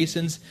 silver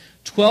basins,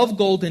 12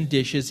 golden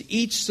dishes,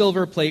 each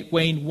silver plate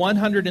weighing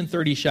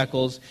 130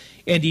 shekels,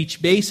 and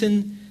each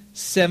basin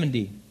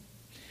 70.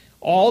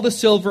 All the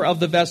silver of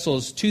the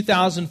vessels,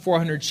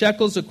 2,400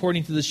 shekels,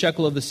 according to the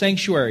shekel of the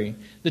sanctuary.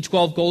 The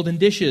 12 golden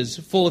dishes,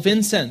 full of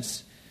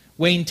incense,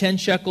 weighing 10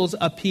 shekels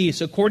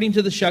apiece, according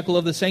to the shekel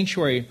of the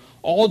sanctuary.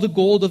 All the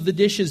gold of the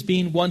dishes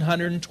being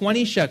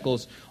 120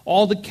 shekels.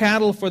 All the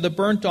cattle for the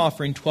burnt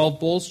offering, 12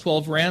 bulls,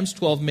 12 rams,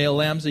 12 male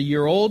lambs a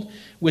year old,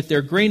 with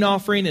their grain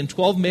offering, and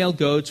 12 male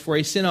goats for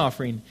a sin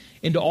offering.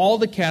 And all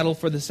the cattle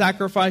for the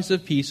sacrifice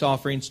of peace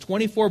offerings,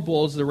 24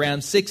 bulls, the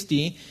rams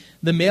 60,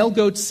 the male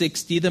goats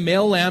 60, the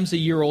male lambs a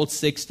year old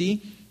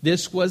 60.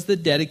 This was the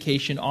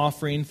dedication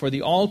offering for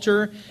the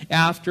altar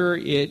after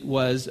it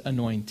was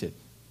anointed."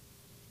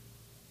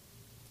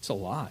 It's a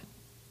lot.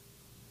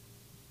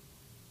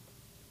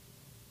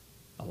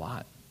 A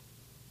lot.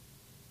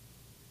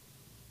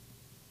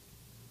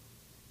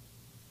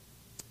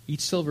 Each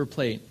silver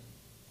plate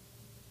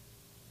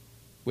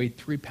weighed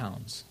 3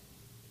 pounds.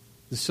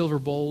 The silver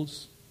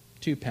bowls,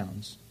 2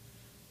 pounds.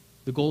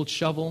 The gold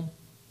shovel,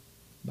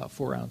 about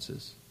 4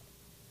 ounces.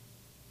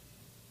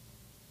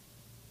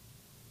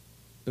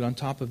 But on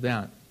top of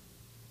that,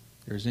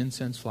 there's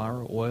incense,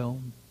 flour,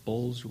 oil,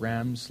 bulls,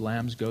 rams,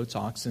 lambs, goats,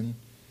 oxen.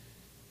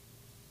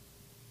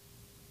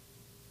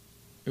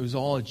 It was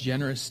all a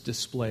generous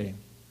display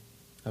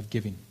of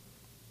giving.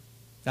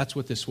 That's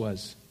what this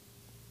was.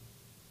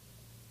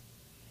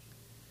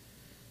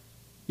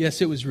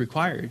 Yes, it was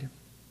required.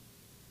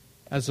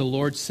 As the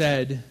Lord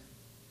said,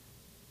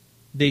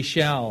 they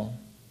shall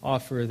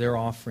offer their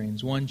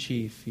offerings, 1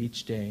 chief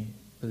each day,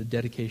 for the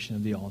dedication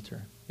of the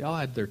altar. They all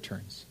had their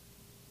turns.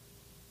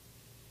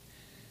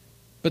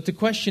 But the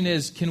question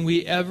is, can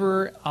we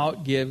ever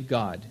outgive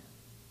God?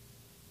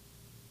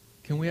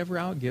 Can we ever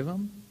outgive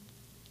Him?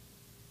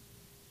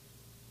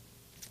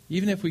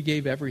 Even if we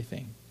gave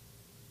everything.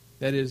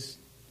 That is,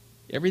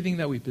 everything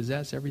that we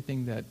possess,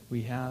 everything that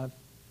we have,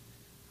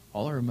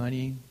 all our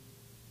money,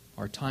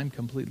 our time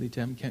completely to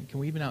Him, can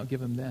we even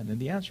outgive Him then? And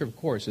the answer, of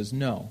course, is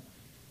no.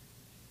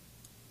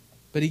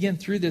 But again,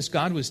 through this,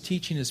 God was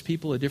teaching His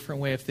people a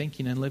different way of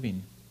thinking and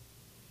living.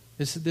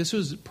 This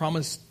was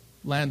promised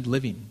land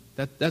living.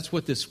 That's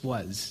what this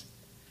was.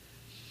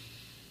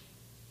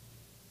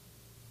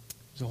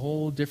 It's a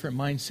whole different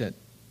mindset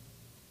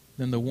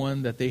than the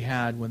one that they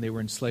had when they were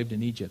enslaved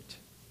in Egypt.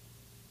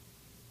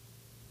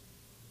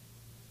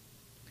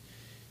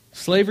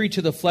 Slavery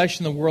to the flesh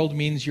and the world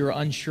means you're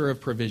unsure of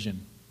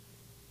provision.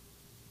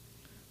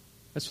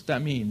 That's what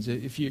that means.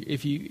 If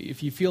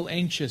you feel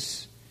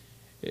anxious,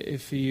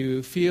 if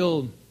you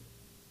feel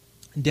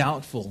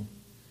doubtful,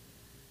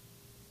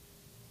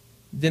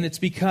 then it's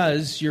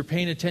because you're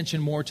paying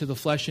attention more to the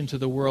flesh and to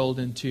the world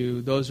and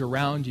to those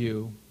around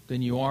you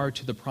than you are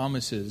to the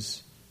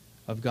promises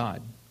of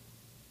God.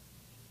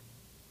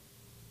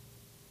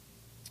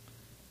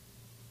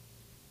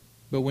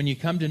 But when you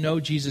come to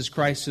know Jesus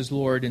Christ as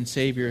Lord and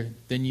Savior,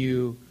 then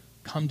you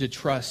come to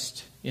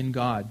trust in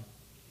God,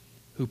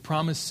 who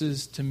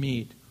promises to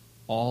meet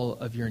all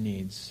of your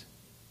needs.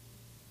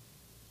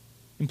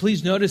 And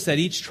please notice that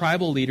each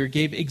tribal leader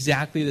gave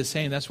exactly the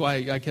same. That's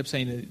why I kept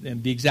saying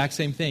the exact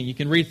same thing. You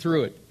can read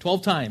through it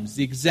 12 times,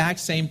 the exact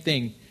same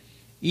thing.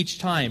 Each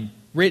time,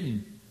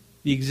 written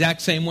the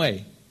exact same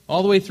way.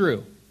 All the way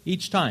through,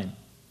 each time.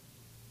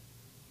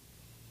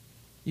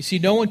 You see,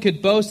 no one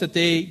could boast that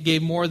they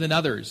gave more than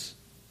others.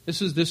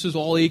 This was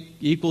all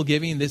equal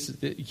giving.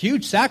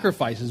 Huge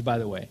sacrifices, by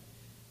the way.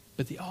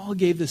 But they all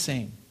gave the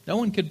same. No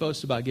one could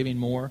boast about giving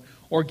more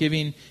or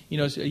giving,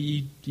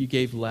 you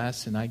gave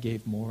less and I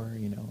gave more,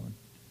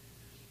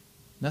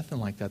 Nothing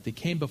like that. They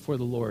came before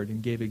the Lord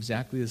and gave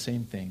exactly the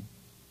same thing.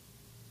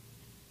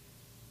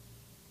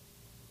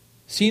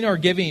 Seeing our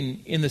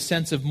giving in the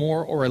sense of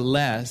more or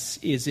less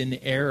is in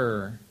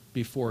error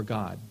before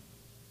God.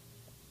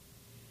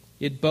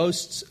 It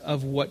boasts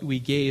of what we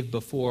gave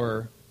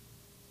before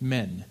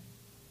men,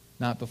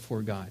 not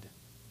before God.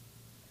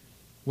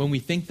 When we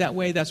think that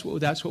way, that's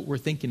what we're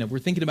thinking of. We're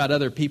thinking about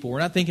other people. We're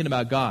not thinking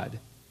about God.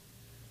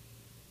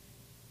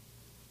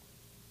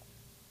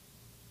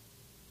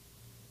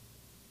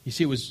 You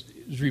see, it was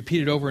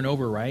repeated over and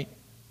over, right?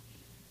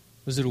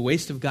 Was it a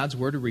waste of God's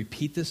word to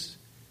repeat this?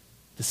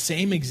 The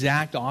same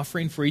exact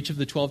offering for each of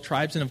the 12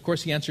 tribes? And of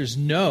course the answer is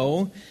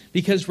no,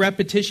 because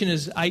repetition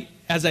is,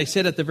 as I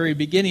said at the very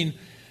beginning,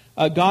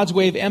 God's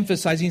way of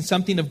emphasizing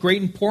something of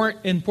great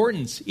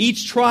importance.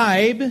 Each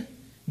tribe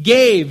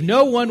gave.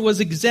 No one was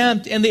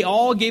exempt, and they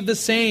all gave the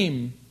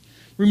same.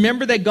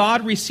 Remember that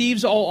God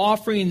receives all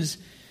offerings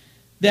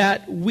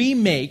that we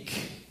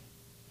make.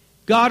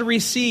 God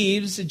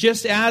receives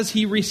just as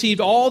He received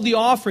all the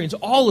offerings,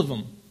 all of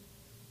them,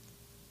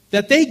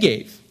 that they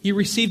gave. He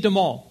received them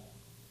all.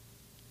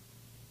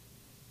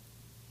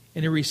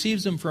 And He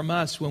receives them from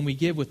us when we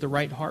give with the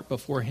right heart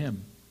before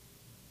Him.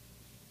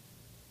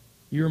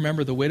 You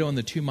remember the widow and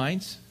the 2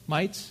 mites?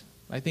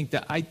 I think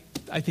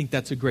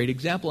that's a great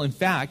example. In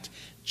fact,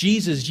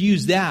 Jesus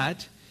used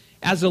that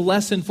as a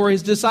lesson for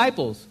His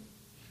disciples.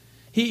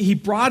 He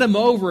brought him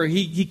over,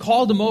 he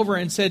called him over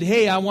and said,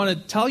 "Hey, I want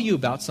to tell you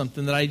about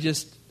something that I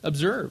just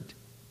observed."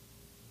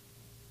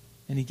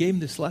 And He gave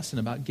him this lesson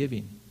about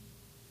giving.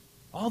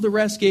 All the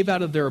rest gave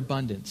out of their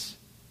abundance.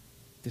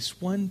 This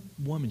one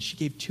woman, she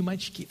gave 2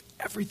 mites, she gave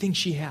everything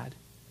she had.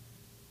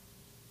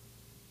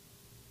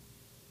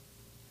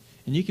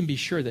 And you can be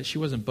sure that she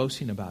wasn't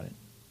boasting about it.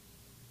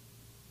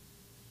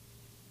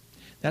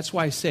 That's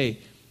why I say,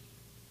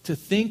 to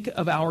think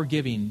of our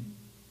giving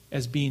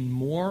as being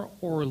more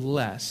or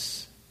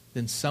less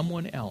than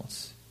someone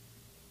else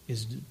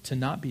is to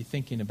not be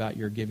thinking about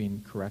your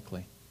giving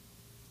correctly.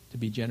 To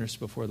be generous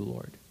before the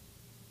Lord.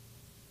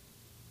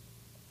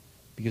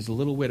 Because the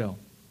little widow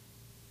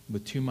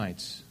with 2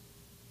 mites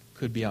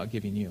could be out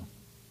giving you.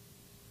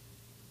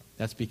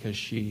 That's because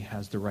she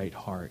has the right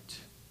heart.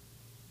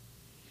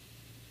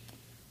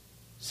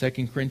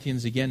 2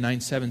 Corinthians again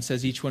 9:7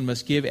 says each one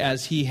must give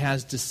as he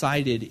has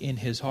decided in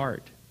his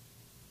heart,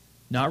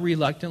 not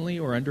reluctantly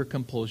or under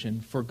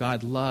compulsion, for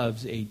God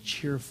loves a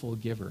cheerful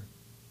giver.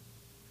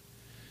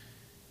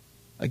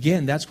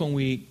 again, that's when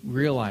we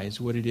realize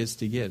what it is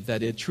to give,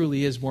 that it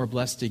truly is more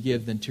blessed to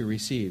give than to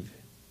receive.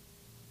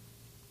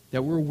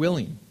 That we're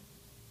willing,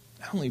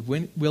 not only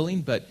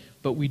willing, but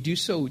we do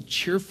so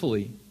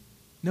cheerfully,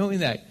 knowing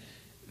that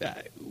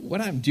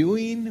what I'm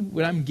doing,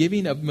 what I'm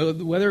giving,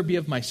 whether it be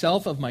of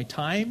myself, of my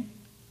time,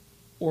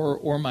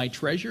 or my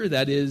treasure,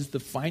 that is the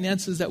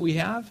finances that we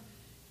have,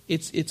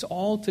 it's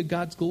all to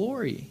God's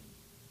glory.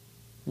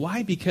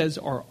 Why? Because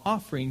our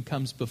offering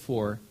comes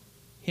before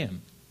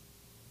Him.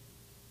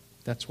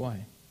 That's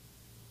why.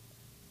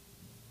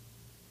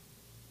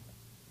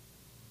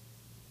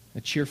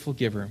 A cheerful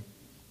giver,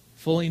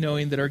 fully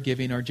knowing that our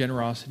giving, our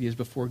generosity is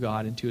before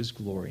God and to His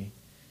glory,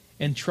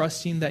 and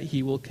trusting that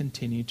He will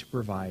continue to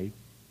provide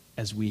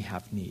as we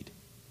have need.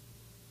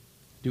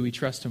 Do we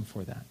trust Him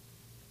for that?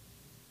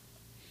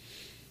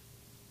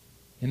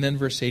 And then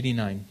verse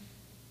 89.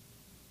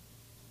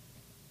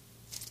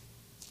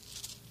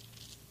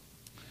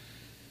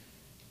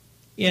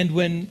 And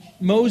when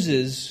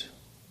Moses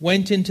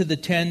went into the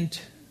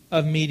tent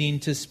of meeting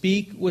to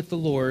speak with the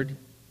Lord,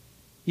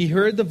 he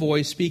heard the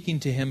voice speaking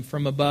to him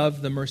from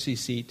above the mercy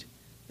seat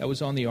that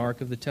was on the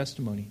ark of the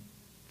testimony,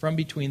 from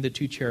between the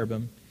two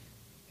cherubim,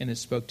 and it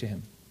spoke to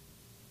him.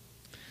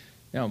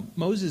 Now,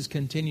 Moses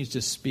continues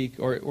to speak,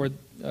 or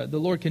the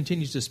Lord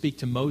continues to speak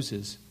to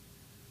Moses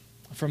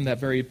from that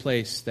very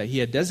place that He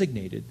had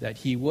designated that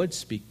He would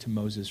speak to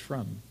Moses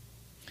from.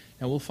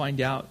 Now, we'll find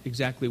out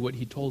exactly what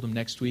He told him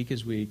next week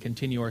as we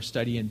continue our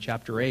study in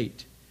chapter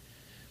 8.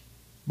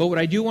 But what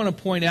I do want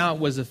to point out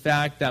was the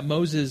fact that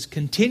Moses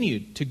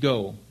continued to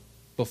go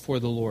before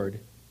the Lord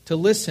to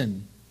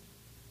listen.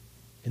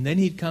 And then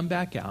he'd come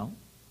back out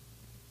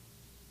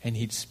and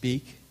he'd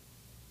speak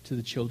to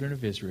the children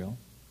of Israel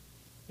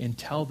and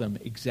tell them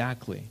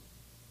exactly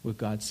what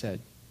God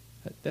said.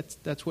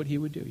 That's what he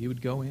would do. He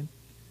would go in,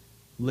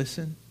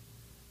 listen,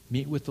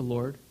 meet with the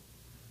Lord,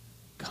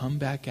 come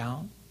back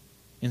out,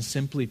 and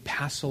simply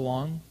pass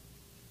along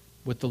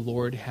what the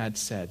Lord had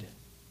said.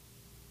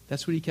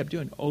 That's what he kept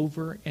doing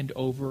over and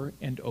over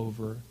and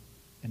over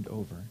and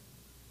over.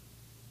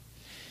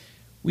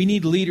 We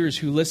need leaders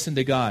who listen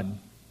to God,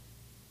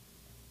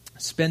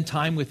 spend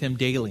time with Him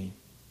daily,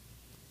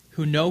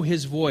 who know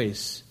His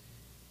voice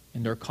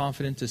and are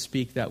confident to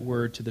speak that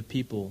word to the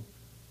people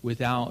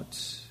without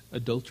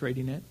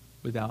adulterating it,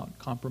 without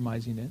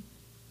compromising it,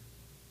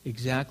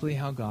 exactly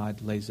how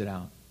God lays it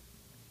out.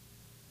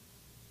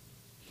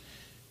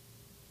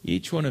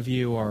 Each one of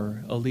you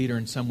are a leader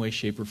in some way,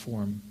 shape, or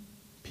form.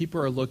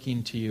 People are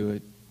looking to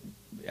you.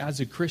 As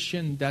a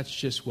Christian, that's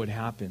just what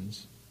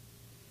happens.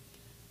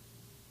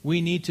 We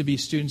need to be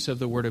students of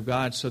the Word of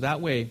God so that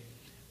way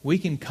we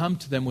can come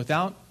to them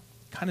without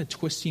kind of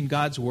twisting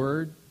God's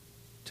Word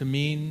to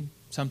mean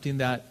something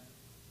that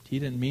He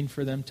didn't mean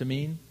for them to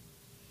mean.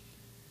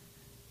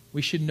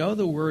 We should know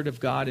the Word of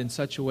God in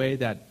such a way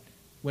that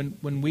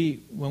when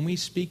we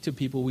speak to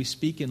people, we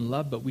speak in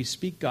love, but we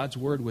speak God's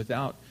Word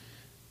without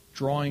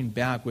drawing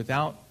back,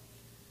 without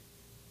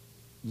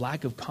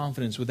lack of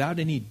confidence, without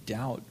any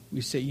doubt.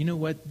 We say, you know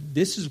what?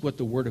 This is what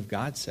the Word of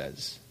God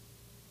says.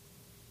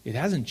 It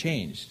hasn't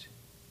changed.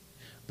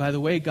 By the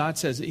way, God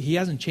says He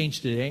hasn't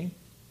changed today.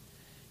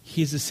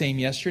 He's the same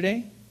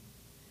yesterday.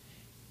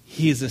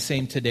 He is the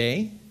same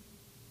today.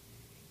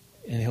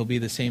 And He'll be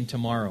the same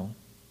tomorrow.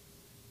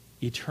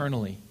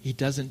 Eternally. He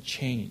doesn't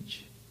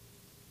change.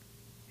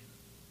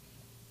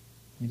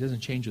 He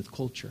doesn't change with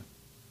culture.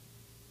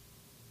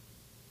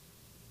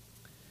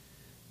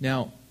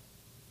 Now,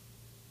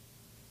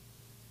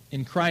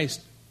 in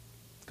Christ,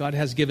 God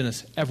has given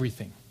us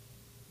everything.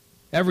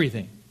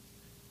 Everything.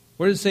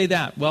 Where does it say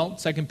that? Well,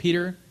 2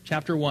 Peter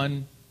chapter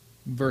 1,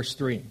 verse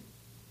 3.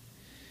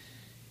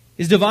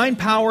 His divine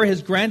power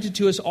has granted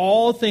to us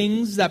all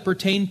things that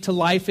pertain to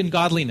life and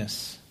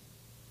godliness,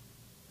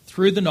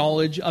 through the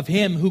knowledge of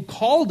Him who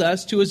called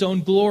us to His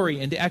own glory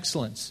and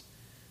excellence,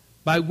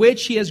 by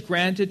which He has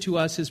granted to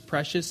us His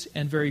precious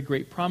and very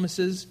great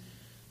promises,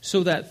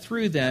 so that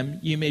through them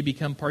you may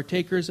become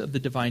partakers of the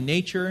divine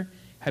nature,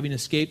 having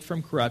escaped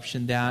from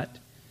corruption that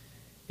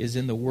is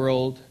in the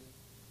world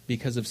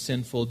because of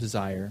sinful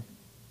desire.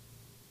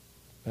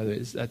 By the way,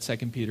 that's 2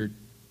 Peter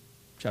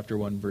chapter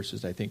 1,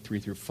 verses, I think, 3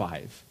 through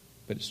 5.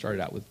 But it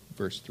started out with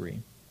verse 3.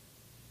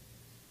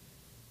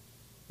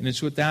 And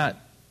it's with that,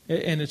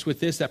 and it's with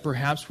this that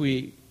perhaps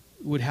we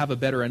would have a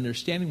better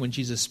understanding when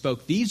Jesus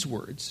spoke these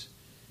words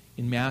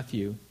in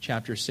Matthew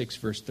chapter 6,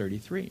 verse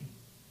 33.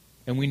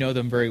 And we know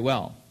them very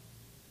well.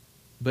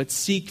 But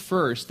seek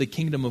first the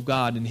kingdom of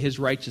God and His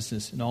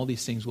righteousness, and all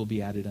these things will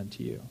be added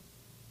unto you.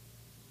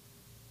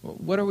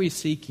 What are we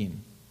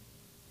seeking?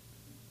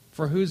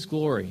 For whose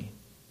glory?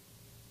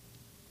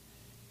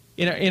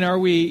 And are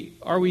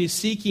we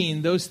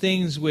seeking those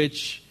things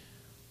which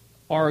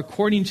are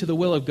according to the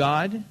will of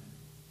God?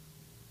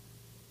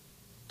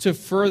 To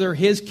further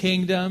His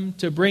kingdom,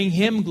 to bring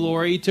Him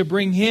glory, to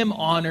bring Him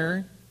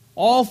honor,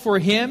 all for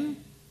Him?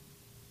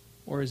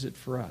 Or is it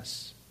for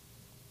us?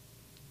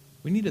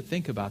 We need to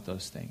think about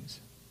those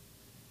things.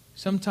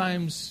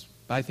 Sometimes,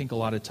 I think a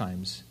lot of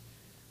times,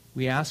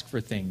 we ask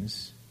for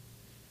things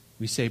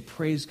We say,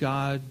 praise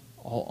God,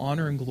 all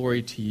honor and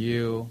glory to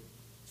you.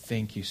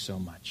 Thank you so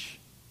much.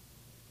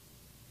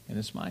 And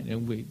it's mine.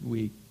 And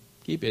we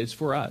keep it. It's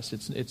for us.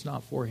 It's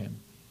not for him.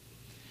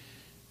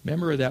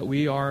 Remember that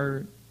we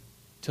are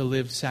to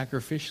live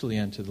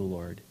sacrificially unto the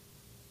Lord.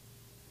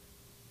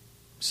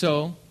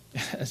 So,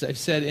 as I've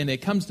said, and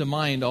it comes to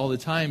mind all the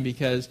time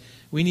because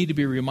we need to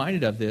be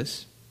reminded of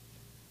this,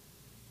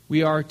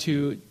 we are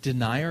to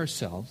deny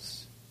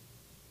ourselves,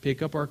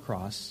 pick up our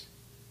cross,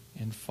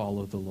 and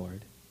follow the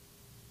Lord.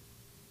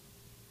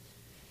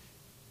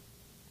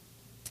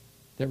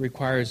 That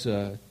requires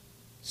a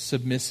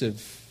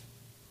submissive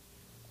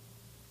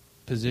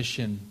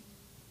position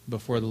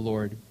before the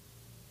Lord,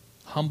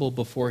 humble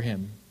before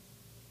him.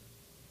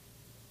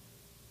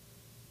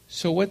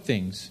 So what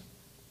things?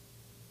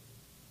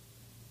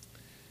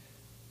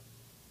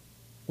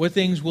 What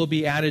things will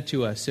be added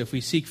to us if we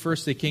seek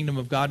first the kingdom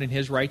of God and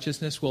his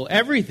righteousness? Well,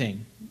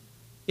 everything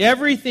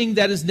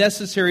that is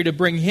necessary to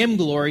bring him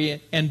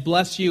glory and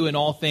bless you in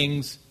all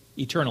things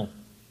eternal.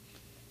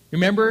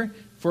 Remember,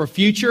 for a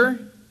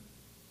future,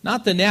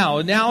 not the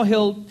now. Now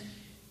he'll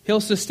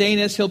sustain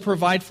us. He'll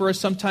provide for us.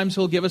 Sometimes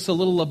he'll give us a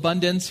little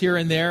abundance here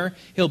and there.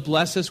 He'll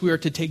bless us. We are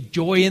to take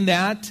joy in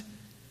that.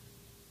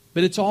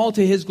 But it's all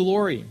to his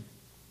glory.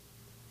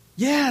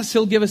 Yes,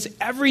 he'll give us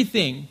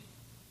everything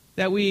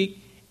that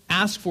we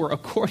ask for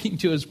according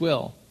to his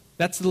will.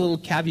 That's the little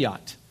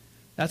caveat.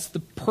 That's the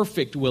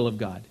perfect will of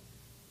God,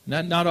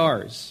 not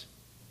ours.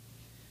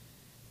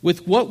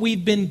 With what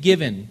we've been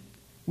given,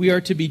 we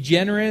are to be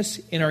generous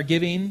in our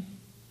giving.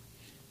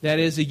 That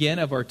is, again,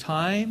 of our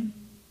time,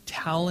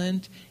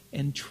 talent,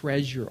 and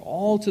treasure,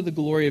 all to the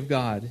glory of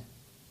God.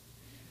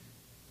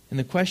 And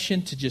the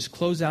question to just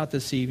close out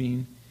this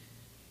evening,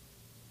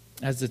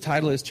 as the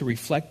title is, to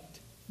reflect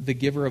the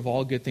giver of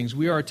all good things.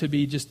 We are to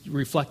be just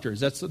reflectors.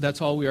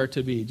 That's all we are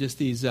to be. Just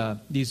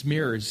these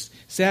mirrors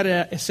set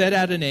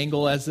at an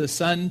angle. As the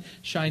sun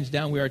shines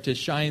down, we are to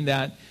shine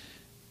that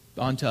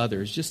onto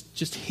others.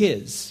 Just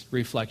his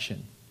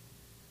reflection.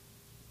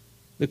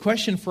 The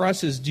question for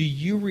us is, do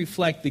you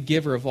reflect the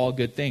giver of all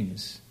good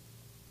things?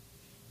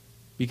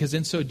 Because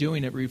in so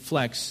doing, it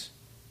reflects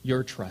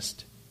your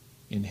trust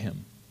in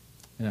him.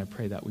 And I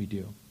pray that we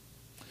do.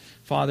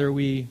 Father,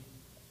 we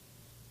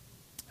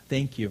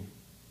thank you.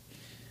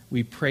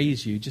 We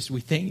praise you.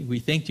 We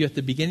thanked you at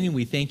the beginning.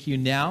 We thank you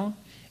now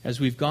as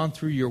we've gone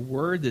through your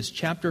word, this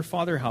chapter,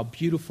 Father, how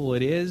beautiful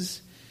it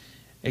is.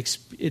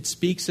 It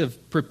speaks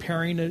of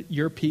preparing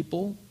your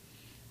people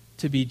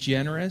to be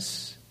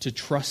generous, to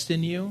trust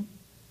in you,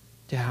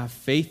 to have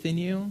faith in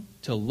you,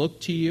 to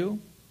look to you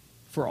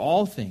for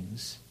all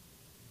things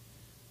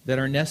that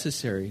are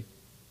necessary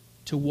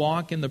to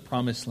walk in the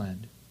promised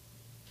land.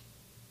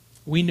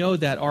 We know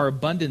that our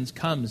abundance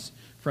comes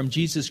from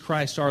Jesus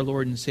Christ, our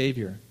Lord and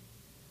Savior.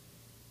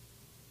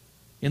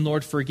 And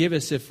Lord, forgive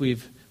us if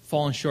we've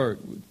fallen short.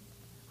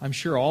 I'm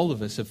sure all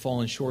of us have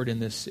fallen short in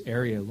this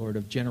area, Lord,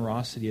 of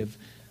generosity,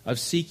 of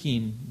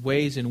seeking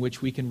ways in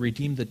which we can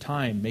redeem the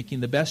time, making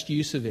the best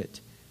use of it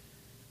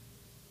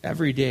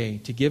every day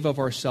to give of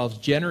ourselves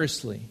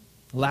generously,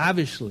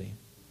 lavishly,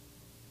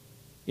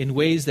 in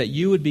ways that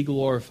you would be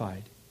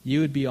glorified,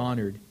 you would be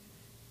honored,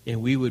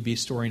 and we would be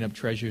storing up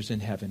treasures in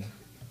heaven.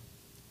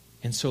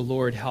 And so,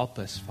 Lord, help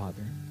us,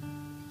 Father.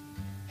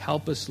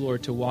 Help us,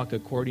 Lord, to walk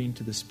according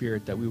to the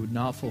Spirit, that we would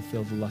not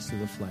fulfill the lust of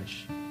the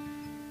flesh.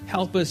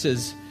 Help us,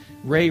 as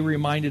Ray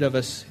reminded of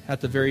us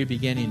at the very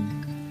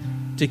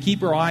beginning, to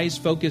keep our eyes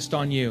focused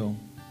on you,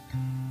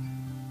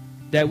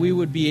 that we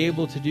would be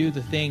able to do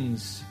the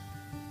things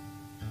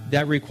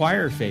that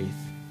require faith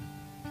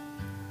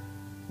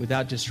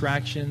without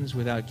distractions,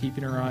 without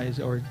keeping our eyes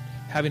or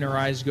having our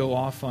eyes go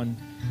off on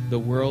the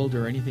world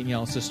or anything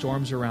else, the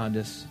storms around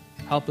us.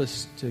 Help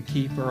us to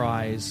keep our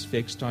eyes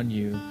fixed on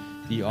you,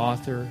 the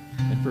author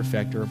and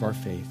perfecter of our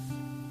faith.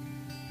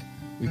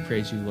 We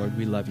praise you, Lord.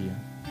 We love you.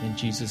 In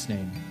Jesus'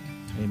 name,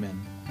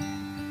 amen.